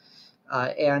powers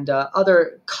and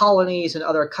other colonies and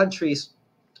other countries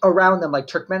around them, like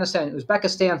Turkmenistan and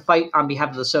Uzbekistan, fight on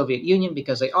behalf of the Soviet Union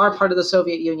because they are part of the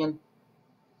Soviet Union.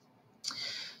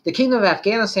 The Kingdom of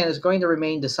Afghanistan is going to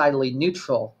remain decidedly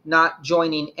neutral, not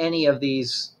joining any of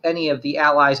the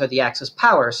allies or the Axis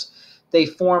powers. They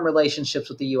form relationships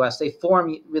with the U.S. They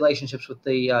form relationships with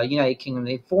the United Kingdom.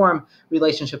 They form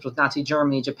relationships with Nazi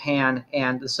Germany, Japan,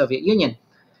 and the Soviet Union.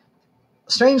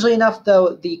 Strangely enough,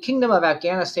 though, the Kingdom of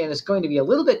Afghanistan is going to be a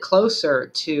little bit closer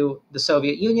to the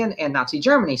Soviet Union and Nazi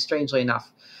Germany, strangely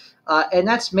enough. And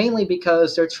that's mainly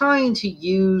because they're trying to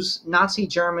use Nazi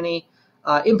Germany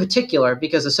in particular,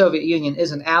 because the Soviet Union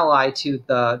is an ally to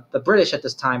the British at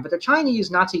this time, but they're trying to use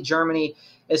Nazi Germany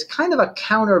as kind of a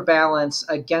counterbalance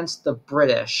against the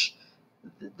British.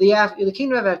 The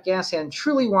Kingdom of Afghanistan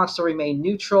truly wants to remain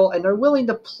neutral, and they're willing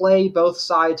to play both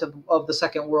sides of the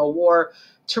Second World War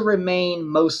to remain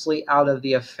mostly out of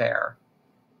the affair.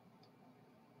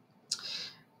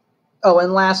 Oh,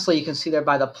 and lastly, you can see there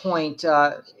by the point,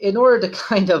 in order to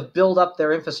kind of build up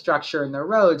their infrastructure and their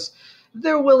roads,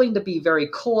 they're willing to be very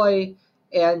coy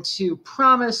and to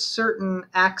promise certain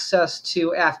access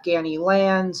to Afghani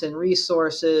lands and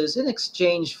resources in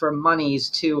exchange for monies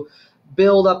to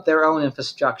build up their own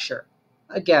infrastructure.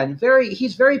 Again,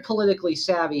 he's very politically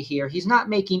savvy here. He's not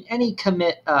making any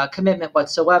commitment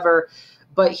whatsoever,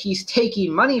 but he's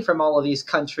taking money from all of these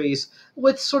countries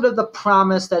with sort of the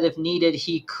promise that if needed,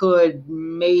 he could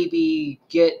maybe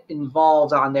get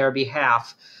involved on their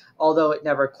behalf, although it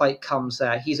never quite comes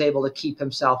that. He's able to keep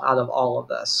himself out of all of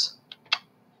this.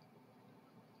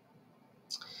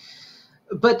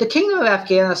 But the Kingdom of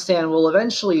Afghanistan will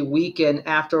eventually weaken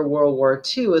after World War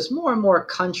II as more and more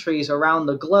countries around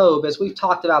the globe, as we've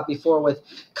talked about before with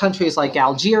countries like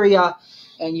Algeria,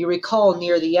 and you recall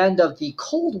near the end of the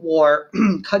Cold War,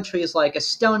 countries like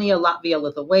Estonia, Latvia,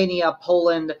 Lithuania,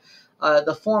 Poland,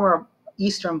 the former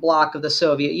Eastern Bloc of the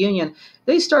Soviet Union,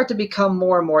 they start to become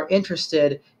more and more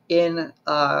interested in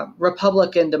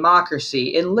republican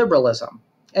democracy, in liberalism.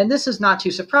 And this is not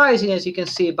too surprising, as you can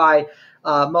see by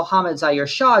Mohammad Zahir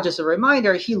Shah. Just a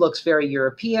reminder, he looks very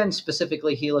European.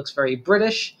 Specifically, he looks very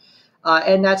British.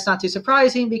 And that's not too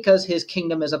surprising because his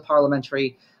kingdom is a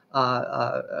parliamentary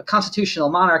constitutional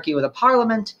monarchy with a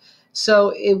parliament. So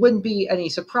it wouldn't be any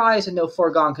surprise and no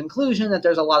foregone conclusion that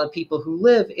there's a lot of people who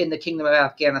live in the Kingdom of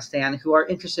Afghanistan who are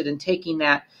interested in taking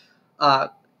that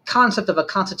concept of a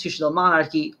constitutional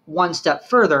monarchy one step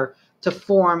further to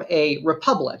form a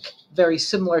republic, very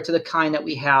similar to the kind that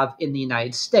we have in the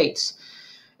United States.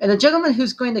 And the gentleman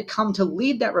who's going to come to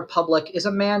lead that republic is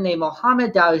a man named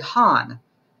Mohammad Daoud Khan.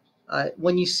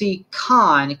 When you see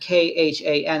Khan, Khan,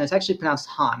 it's actually pronounced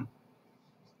Han.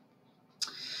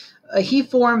 He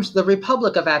forms the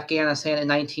Republic of Afghanistan in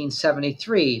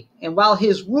 1973, and while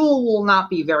his rule will not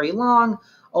be very long,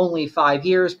 only 5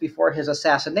 years before his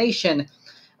assassination,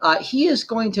 he is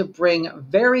going to bring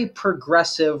very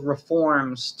progressive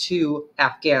reforms to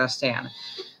Afghanistan.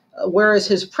 Whereas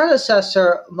his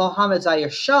predecessor, Mohammad Zahir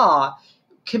Shah,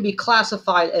 can be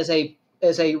classified as a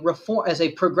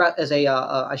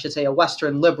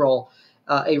Western liberal,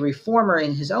 a reformer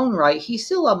in his own right. He's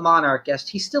still a monarchist.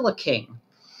 He's still a king.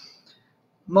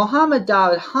 Mohammad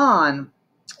Daoud Khan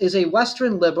is a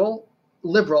Western liberal.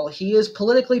 He is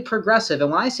politically progressive.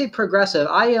 And when I say progressive,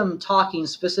 I am talking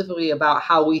specifically about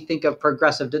how we think of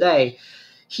progressive today.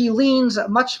 He leans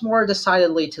much more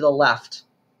decidedly to the left,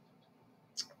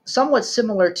 somewhat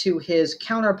similar to his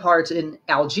counterparts in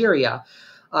Algeria,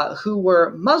 who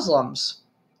were Muslims,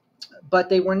 but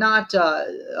they were not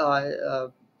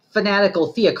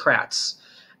fanatical theocrats.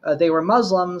 They were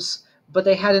Muslims, but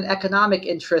they had an economic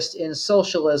interest in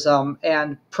socialism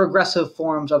and progressive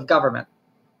forms of government.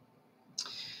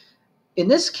 In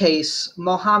this case,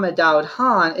 Mohammad Daoud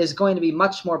Khan is going to be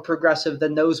much more progressive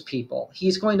than those people.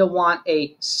 He's going to want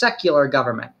a secular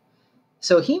government.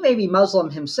 So he may be Muslim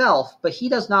himself, but he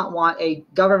does not want a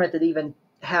government that even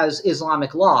has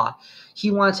Islamic law.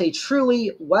 He wants a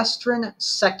truly Western,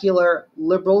 secular,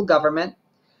 liberal government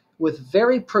with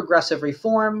very progressive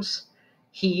reforms.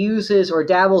 He uses or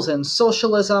dabbles in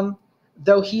socialism,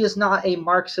 though he is not a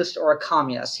Marxist or a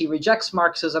communist. He rejects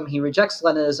Marxism, he rejects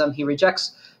Leninism, he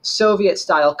rejects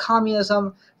Soviet-style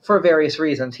communism for various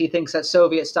reasons. He thinks that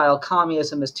Soviet-style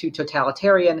communism is too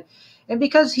totalitarian, and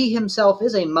because he himself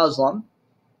is a Muslim,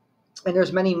 and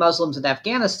there's many Muslims in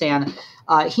Afghanistan,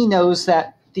 he knows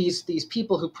that these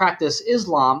people who practice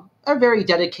Islam are very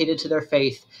dedicated to their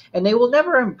faith, and they will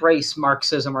never embrace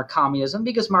Marxism or communism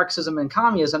because Marxism and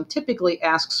communism typically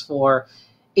asks for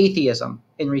atheism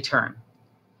in return.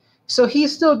 So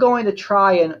he's still going to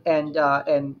try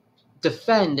and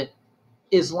defend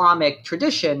Islamic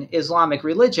tradition, Islamic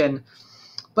religion,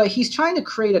 but he's trying to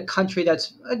create a country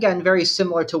that's, again, very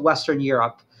similar to Western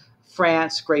Europe,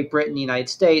 France, Great Britain, the United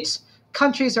States.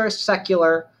 Countries are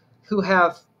secular, who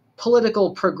have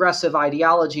political progressive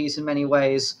ideologies in many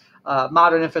ways,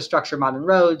 modern infrastructure, modern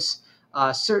roads,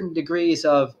 certain degrees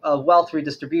of wealth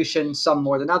redistribution, some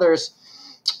more than others,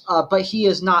 but he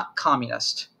is not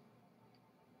communist.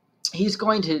 He's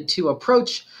going to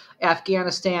approach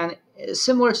Afghanistan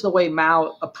similar to the way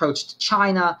Mao approached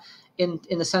China, in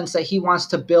the sense that he wants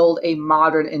to build a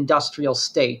modern industrial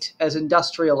state, as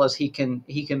industrial as he can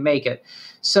make it.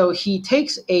 So he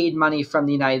takes aid money from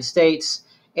the United States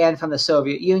and from the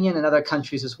Soviet Union and other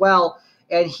countries as well,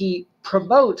 and he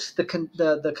promotes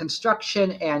the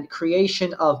construction and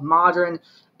creation of modern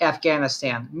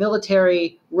Afghanistan,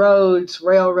 military, roads,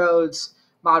 railroads,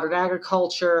 modern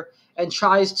agriculture, and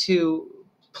tries to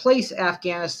place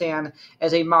Afghanistan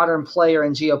as a modern player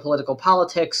in geopolitical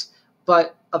politics,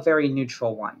 but a very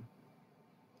neutral one.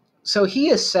 So he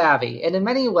is savvy, and in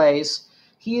many ways,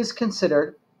 he is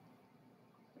considered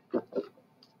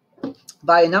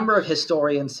by a number of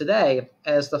historians today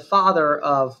as the father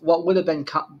of what would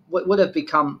have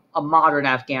become a modern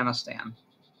Afghanistan.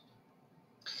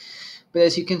 But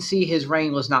as you can see, his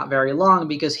reign was not very long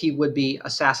because he would be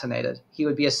assassinated. He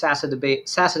would be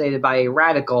assassinated by a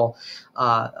radical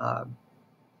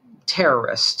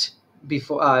terrorist in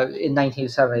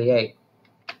 1978.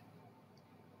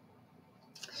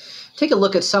 Take a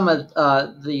look at some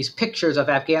of these pictures of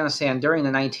Afghanistan during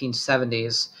the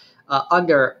 1970s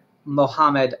under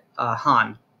Mohammed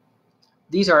Khan.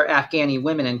 These are Afghani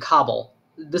women in Kabul.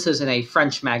 This is in a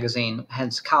French magazine,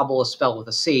 hence Kabul is spelled with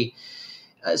a C.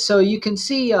 So you can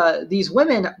see these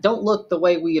women don't look the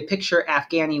way we picture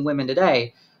Afghani women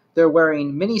today. They're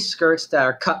wearing mini skirts that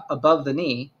are cut above the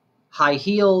knee, high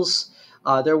heels.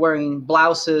 They're wearing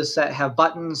blouses that have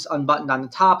buttons unbuttoned on the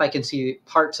top. I can see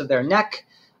parts of their neck,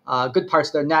 good parts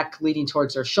of their neck leading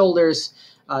towards their shoulders.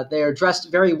 They are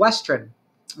dressed very Western.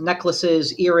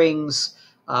 Necklaces, earrings,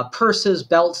 purses,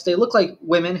 belts. They look like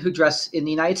women who dress in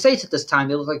the United States at this time.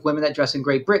 They look like women that dress in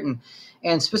Great Britain.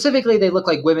 And specifically, they look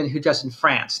like women who dress in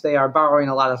France. They are borrowing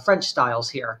a lot of French styles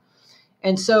here.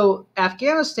 And so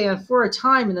Afghanistan, for a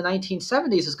time in the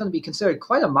 1970s, is going to be considered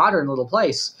quite a modern little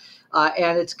place.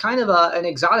 And it's kind of an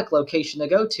exotic location to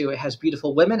go to. It has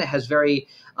beautiful women. It has very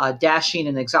dashing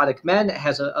and exotic men. It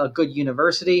has a good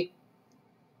university.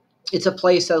 It's a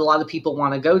place that a lot of people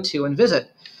want to go to and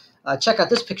visit. Check out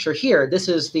this picture here. This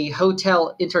is the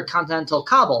Hotel Intercontinental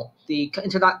Kabul, the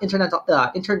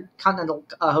Intercontinental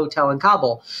Hotel in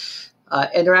Kabul.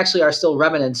 And there actually are still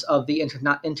remnants of the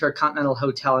Intercontinental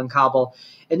Hotel in Kabul.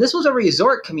 And this was a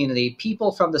resort community.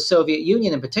 People from the Soviet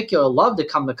Union in particular loved to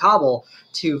come to Kabul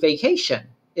to vacation.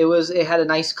 It had a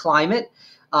nice climate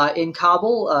in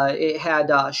Kabul. It had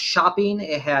shopping.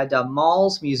 It had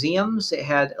malls, museums. It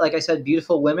had, like I said,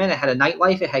 beautiful women. It had a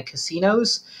nightlife. It had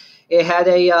casinos. It had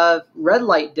a red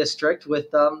light district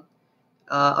with,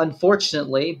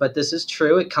 unfortunately, but this is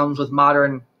true, it comes with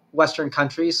modern Western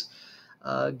countries,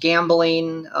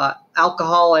 gambling,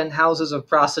 alcohol, and houses of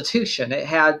prostitution. It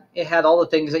had all the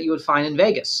things that you would find in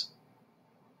Vegas.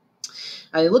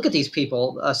 I mean, look at these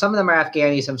people. Some of them are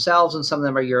Afghanis themselves, and some of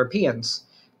them are Europeans.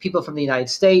 People from the United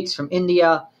States, from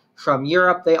India, from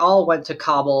Europe, they all went to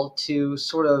Kabul to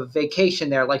sort of vacation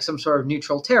there, like some sort of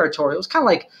neutral territory. It was kind of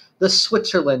like the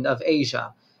Switzerland of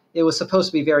Asia. It was supposed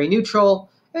to be very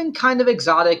neutral and kind of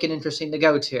exotic and interesting to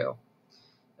go to.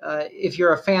 If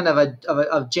you're a fan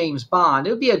of James Bond,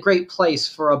 it would be a great place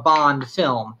for a Bond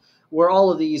film, where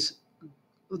all of this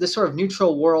sort of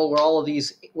neutral world,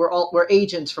 where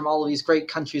agents from all of these great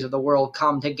countries of the world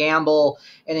come to gamble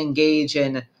and engage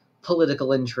in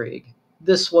political intrigue.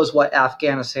 This was what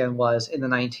Afghanistan was in the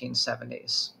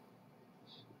 1970s.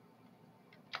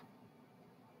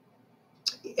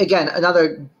 Again,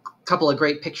 another couple of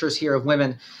great pictures here of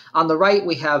women. On the right,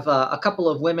 we have a couple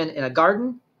of women in a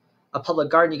garden, a public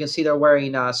garden. You can see they're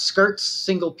wearing skirts,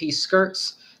 single-piece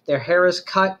skirts. Their hair is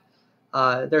cut.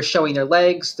 They're showing their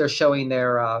legs. They're showing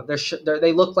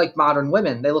they look like modern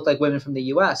women. They look like women from the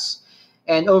U.S.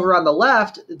 And over on the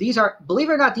left, believe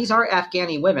it or not, these are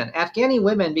Afghani women. Afghani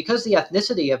women, because the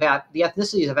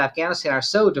ethnicities of Afghanistan are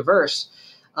so diverse.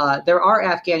 There are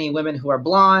Afghani women who are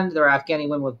blonde. There are Afghani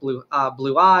women with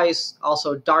blue eyes,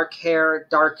 also dark hair,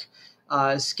 dark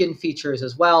skin features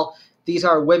as well. These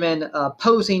are women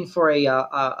posing for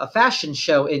a fashion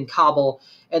show in Kabul,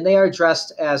 and they are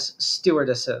dressed as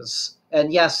stewardesses.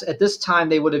 And yes, at this time,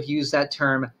 they would have used that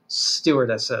term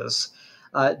stewardesses.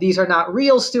 These are not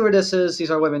real stewardesses.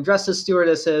 These are women dressed as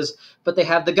stewardesses, but they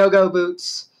have the go-go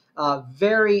boots,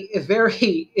 very,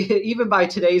 very, even by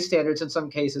today's standards in some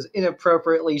cases,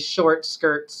 inappropriately short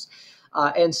skirts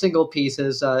and single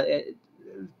pieces.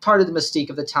 Part of the mystique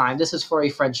of the time. This is for a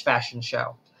French fashion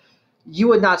show. You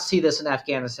would not see this in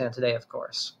Afghanistan today, of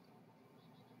course.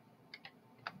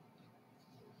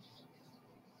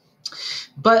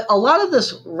 But a lot of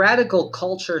this radical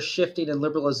culture shifting and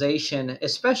liberalization,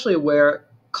 especially where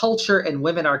culture and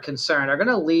women are concerned, are going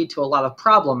to lead to a lot of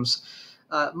problems.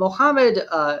 Mohammed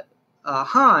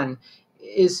Han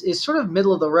is sort of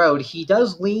middle of the road. He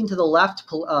does lean to the left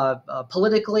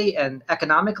politically and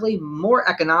economically, more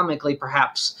economically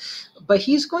perhaps, but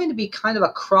he's going to be kind of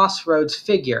a crossroads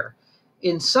figure.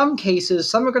 In some cases,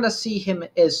 some are going to see him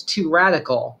as too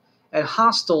radical and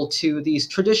hostile to these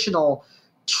traditional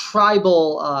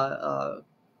tribal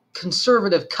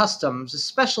conservative customs,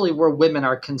 especially where women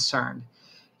are concerned,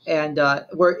 and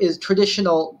where is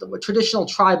traditional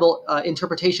tribal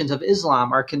interpretations of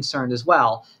Islam are concerned as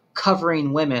well,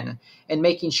 covering women and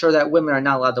making sure that women are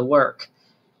not allowed to work.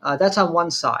 That's on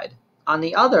one side. On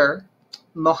the other,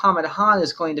 Mohammed Han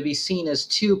is going to be seen as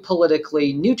too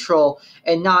politically neutral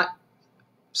and not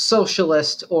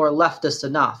socialist or leftist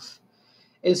enough.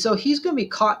 And so he's going to be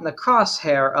caught in the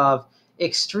crosshair of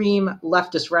extreme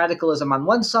leftist radicalism on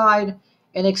one side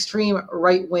and extreme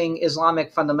right-wing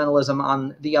Islamic fundamentalism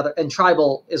on the other, and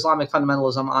tribal Islamic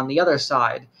fundamentalism on the other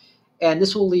side. And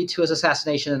this will lead to his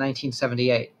assassination in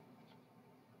 1978.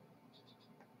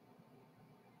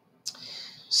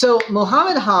 So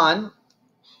Mohammed Han,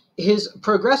 his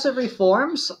progressive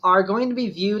reforms are going to be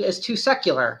viewed as too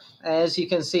secular. As you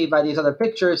can see by these other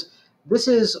pictures, this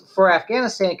is, for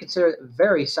Afghanistan, considered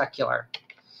very secular.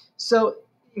 So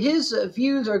his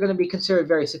views are going to be considered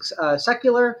very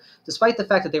secular, despite the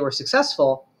fact that they were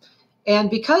successful. And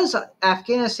because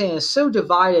Afghanistan is so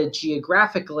divided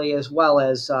geographically as well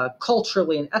as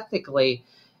culturally and ethnically,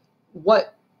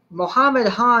 what Mohammed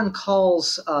Han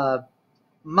calls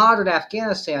modern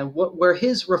Afghanistan, where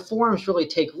his reforms really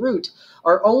take root,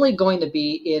 are only going to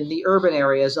be in the urban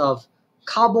areas of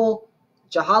Kabul,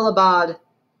 Jalalabad,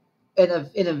 and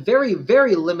in a very,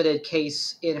 very limited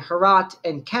case in Herat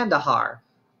and Kandahar.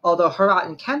 Although Herat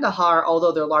and Kandahar,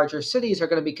 although they're larger cities, are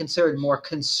going to be considered more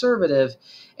conservative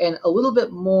and a little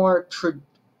bit more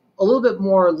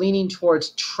leaning towards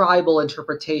tribal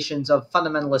interpretations of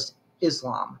fundamentalist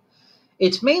Islam.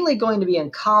 It's mainly going to be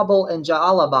in Kabul and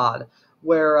Jalalabad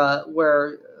where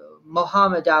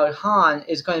Mohammed Daoud Khan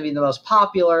is going to be the most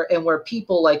popular and where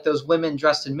people like those women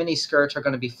dressed in miniskirts are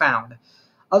going to be found.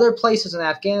 Other places in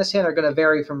Afghanistan are going to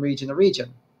vary from region to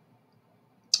region.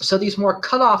 So these more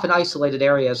cut off and isolated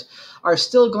areas are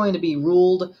still going to be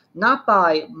ruled not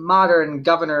by modern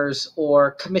governors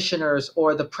or commissioners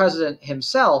or the president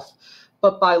himself,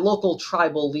 but by local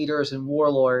tribal leaders and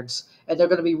warlords. And they're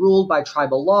going to be ruled by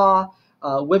tribal law.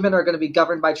 Women are going to be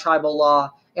governed by tribal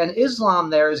law. And Islam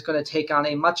there is going to take on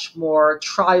a much more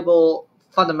tribal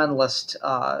fundamentalist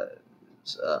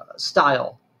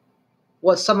style.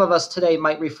 What some of us today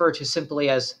might refer to simply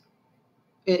as,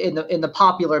 in the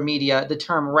popular media, the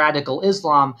term radical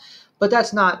Islam, but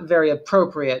that's not very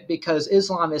appropriate because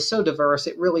Islam is so diverse,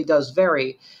 it really does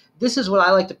vary. This is what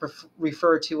I like to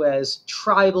refer to as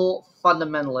tribal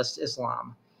fundamentalist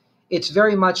Islam. It's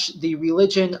very much the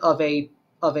religion of a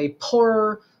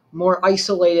poorer, more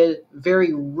isolated,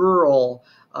 very rural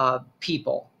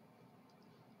people.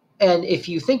 And if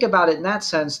you think about it in that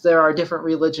sense, there are different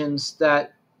religions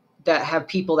that have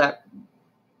people that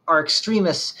are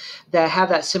extremists that have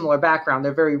that similar background.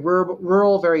 They're very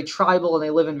rural, very tribal, and they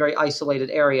live in very isolated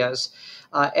areas.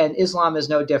 And Islam is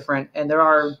no different. And there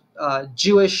are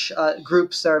Jewish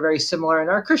groups that are very similar, and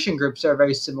there are Christian groups that are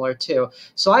very similar too.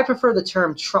 So I prefer the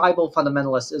term tribal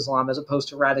fundamentalist Islam as opposed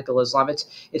to radical Islam.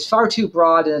 It's far too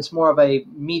broad, and it's more of a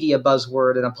media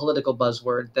buzzword and a political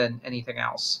buzzword than anything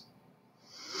else.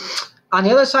 On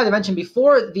the other side, I mentioned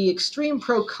before, the extreme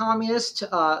pro-communist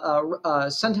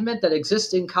sentiment that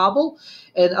exists in Kabul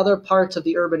and other parts of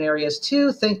the urban areas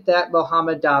too think that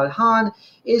Mohammed Daoud Khan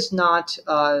is not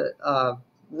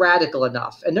radical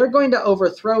enough. And they're going to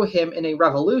overthrow him in a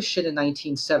revolution in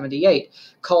 1978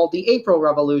 called the April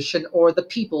Revolution or the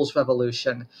People's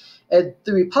Revolution. And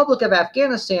the Republic of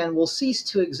Afghanistan will cease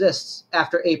to exist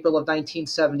after April of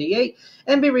 1978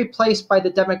 and be replaced by the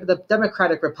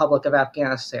Democratic Republic of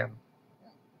Afghanistan.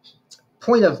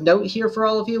 point of note here for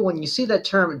all of you, when you see that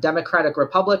term democratic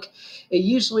republic, it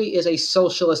usually is a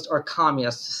socialist or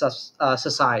communist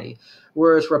society,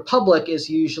 whereas republic is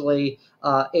usually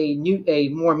a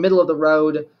more middle of the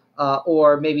road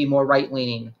or maybe more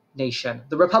right-leaning nation.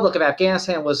 The Republic of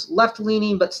Afghanistan was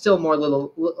left-leaning, but still more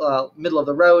middle of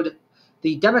the road.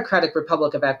 The Democratic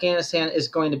Republic of Afghanistan is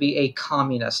going to be a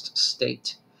communist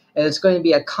state, and it's going to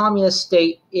be a communist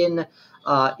state in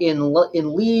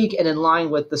league and in line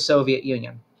with the Soviet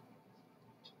Union.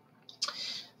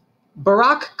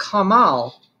 Barack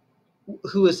Karmal,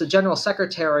 who is the General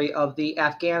Secretary of the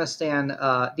Afghani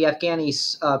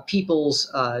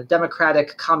People's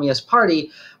Democratic Communist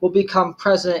Party, will become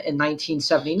president in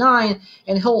 1979,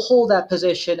 and he'll hold that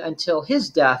position until his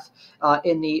death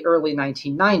in the early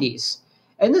 1990s.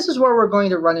 And this is where we're going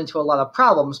to run into a lot of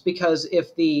problems, because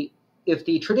if the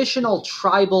traditional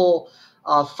tribal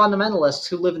fundamentalists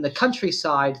who live in the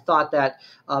countryside thought that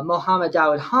Mohammed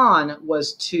Daoud Khan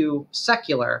was too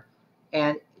secular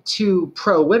and too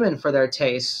pro-women for their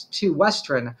tastes, too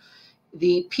Western,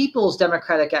 the People's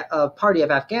Democratic Party of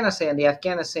Afghanistan, the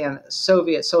Afghanistan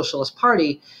Soviet Socialist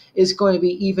Party, is going to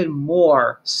be even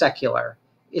more secular.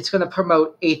 It's going to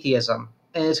promote atheism,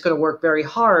 and it's going to work very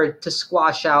hard to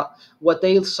squash out what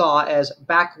they saw as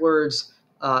backwards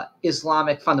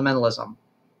Islamic fundamentalism.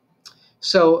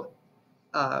 So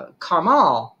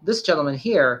Karmal, this gentleman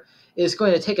here, is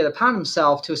going to take it upon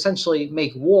himself to essentially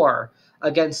make war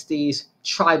against these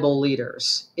tribal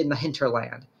leaders in the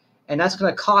hinterland. And that's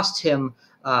going to cost him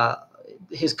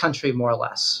his country, more or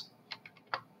less.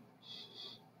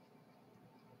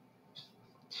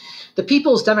 The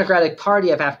People's Democratic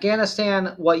Party of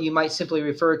Afghanistan, what you might simply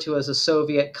refer to as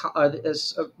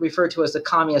referred to as the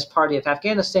Communist Party of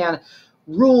Afghanistan,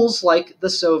 rules like the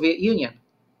Soviet Union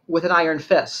with an iron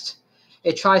fist.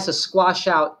 It tries to squash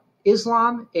out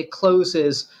Islam. It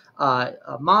closes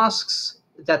mosques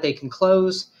that they can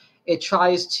close. It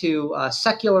tries to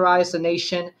secularize the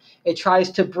nation. It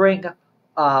tries to bring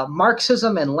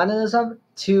Marxism and Leninism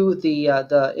to the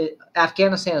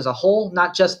Afghanistan as a whole,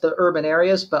 not just the urban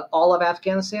areas, but all of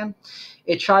Afghanistan.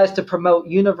 It tries to promote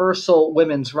universal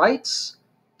women's rights,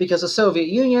 because the Soviet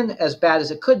Union, as bad as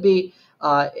it could be,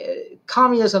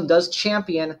 communism does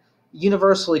champion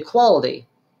universal equality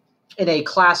in a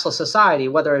classless society,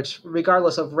 whether it's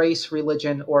regardless of race,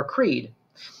 religion, or creed.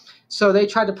 So they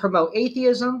try to promote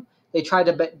atheism. They try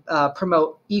to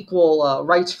promote equal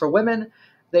rights for women.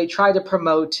 They try to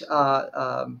promote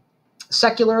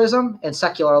secularism and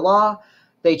secular law.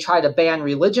 They try to ban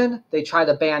religion. They try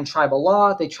to ban tribal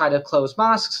law. They try to close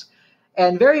mosques.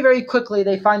 And very, very quickly,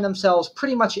 they find themselves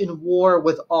pretty much in war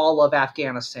with all of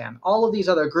Afghanistan. All of these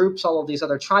other groups, all of these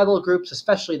other tribal groups,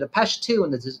 especially the Pashto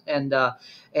and the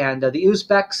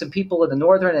Uzbeks and people in the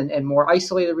northern and more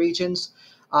isolated regions,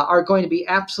 are going to be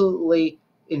absolutely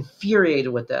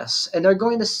infuriated with this. And they're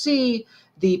going to see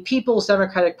the People's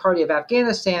Democratic Party of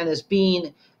Afghanistan as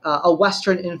being a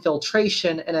Western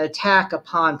infiltration and an attack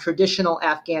upon traditional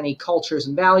Afghani cultures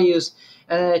and values,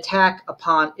 and an attack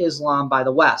upon Islam by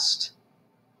the West.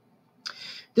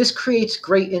 This creates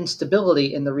great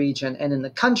instability in the region and in the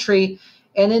country.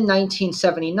 And in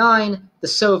 1979, the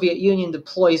Soviet Union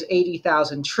deploys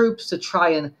 80,000 troops to try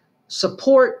and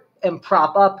support and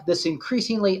prop up this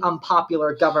increasingly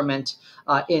unpopular government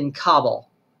in Kabul.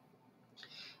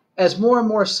 As more and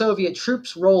more Soviet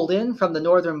troops rolled in from the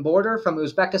northern border, from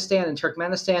Uzbekistan and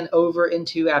Turkmenistan over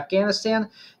into Afghanistan,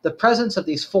 the presence of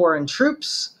these foreign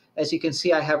troops, as you can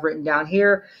see I have written down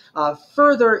here,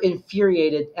 further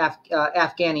infuriated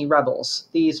Afghani rebels,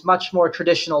 these much more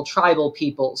traditional tribal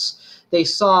peoples. They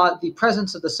saw the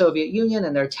presence of the Soviet Union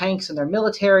and their tanks and their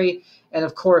military, and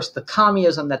of course the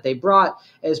communism that they brought,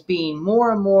 as being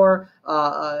more and more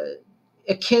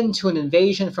akin to an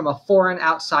invasion from a foreign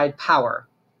outside power.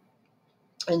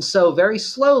 And so very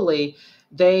slowly,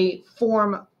 they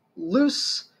form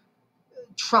loose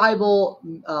tribal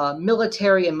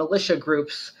military and militia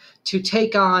groups to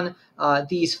take on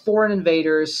these foreign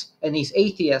invaders and these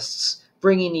atheists,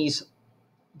 bringing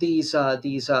these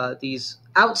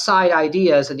outside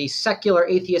ideas and these secular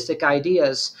atheistic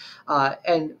ideas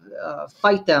and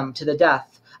fight them to the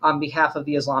death on behalf of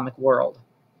the Islamic world.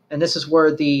 And this is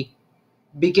where the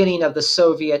beginning of the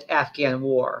Soviet-Afghan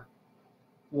War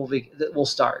will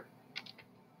start.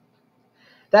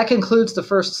 That concludes the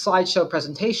first slideshow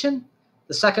presentation.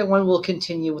 The second one will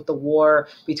continue with the war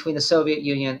between the Soviet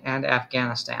Union and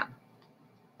Afghanistan.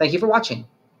 Thank you for watching.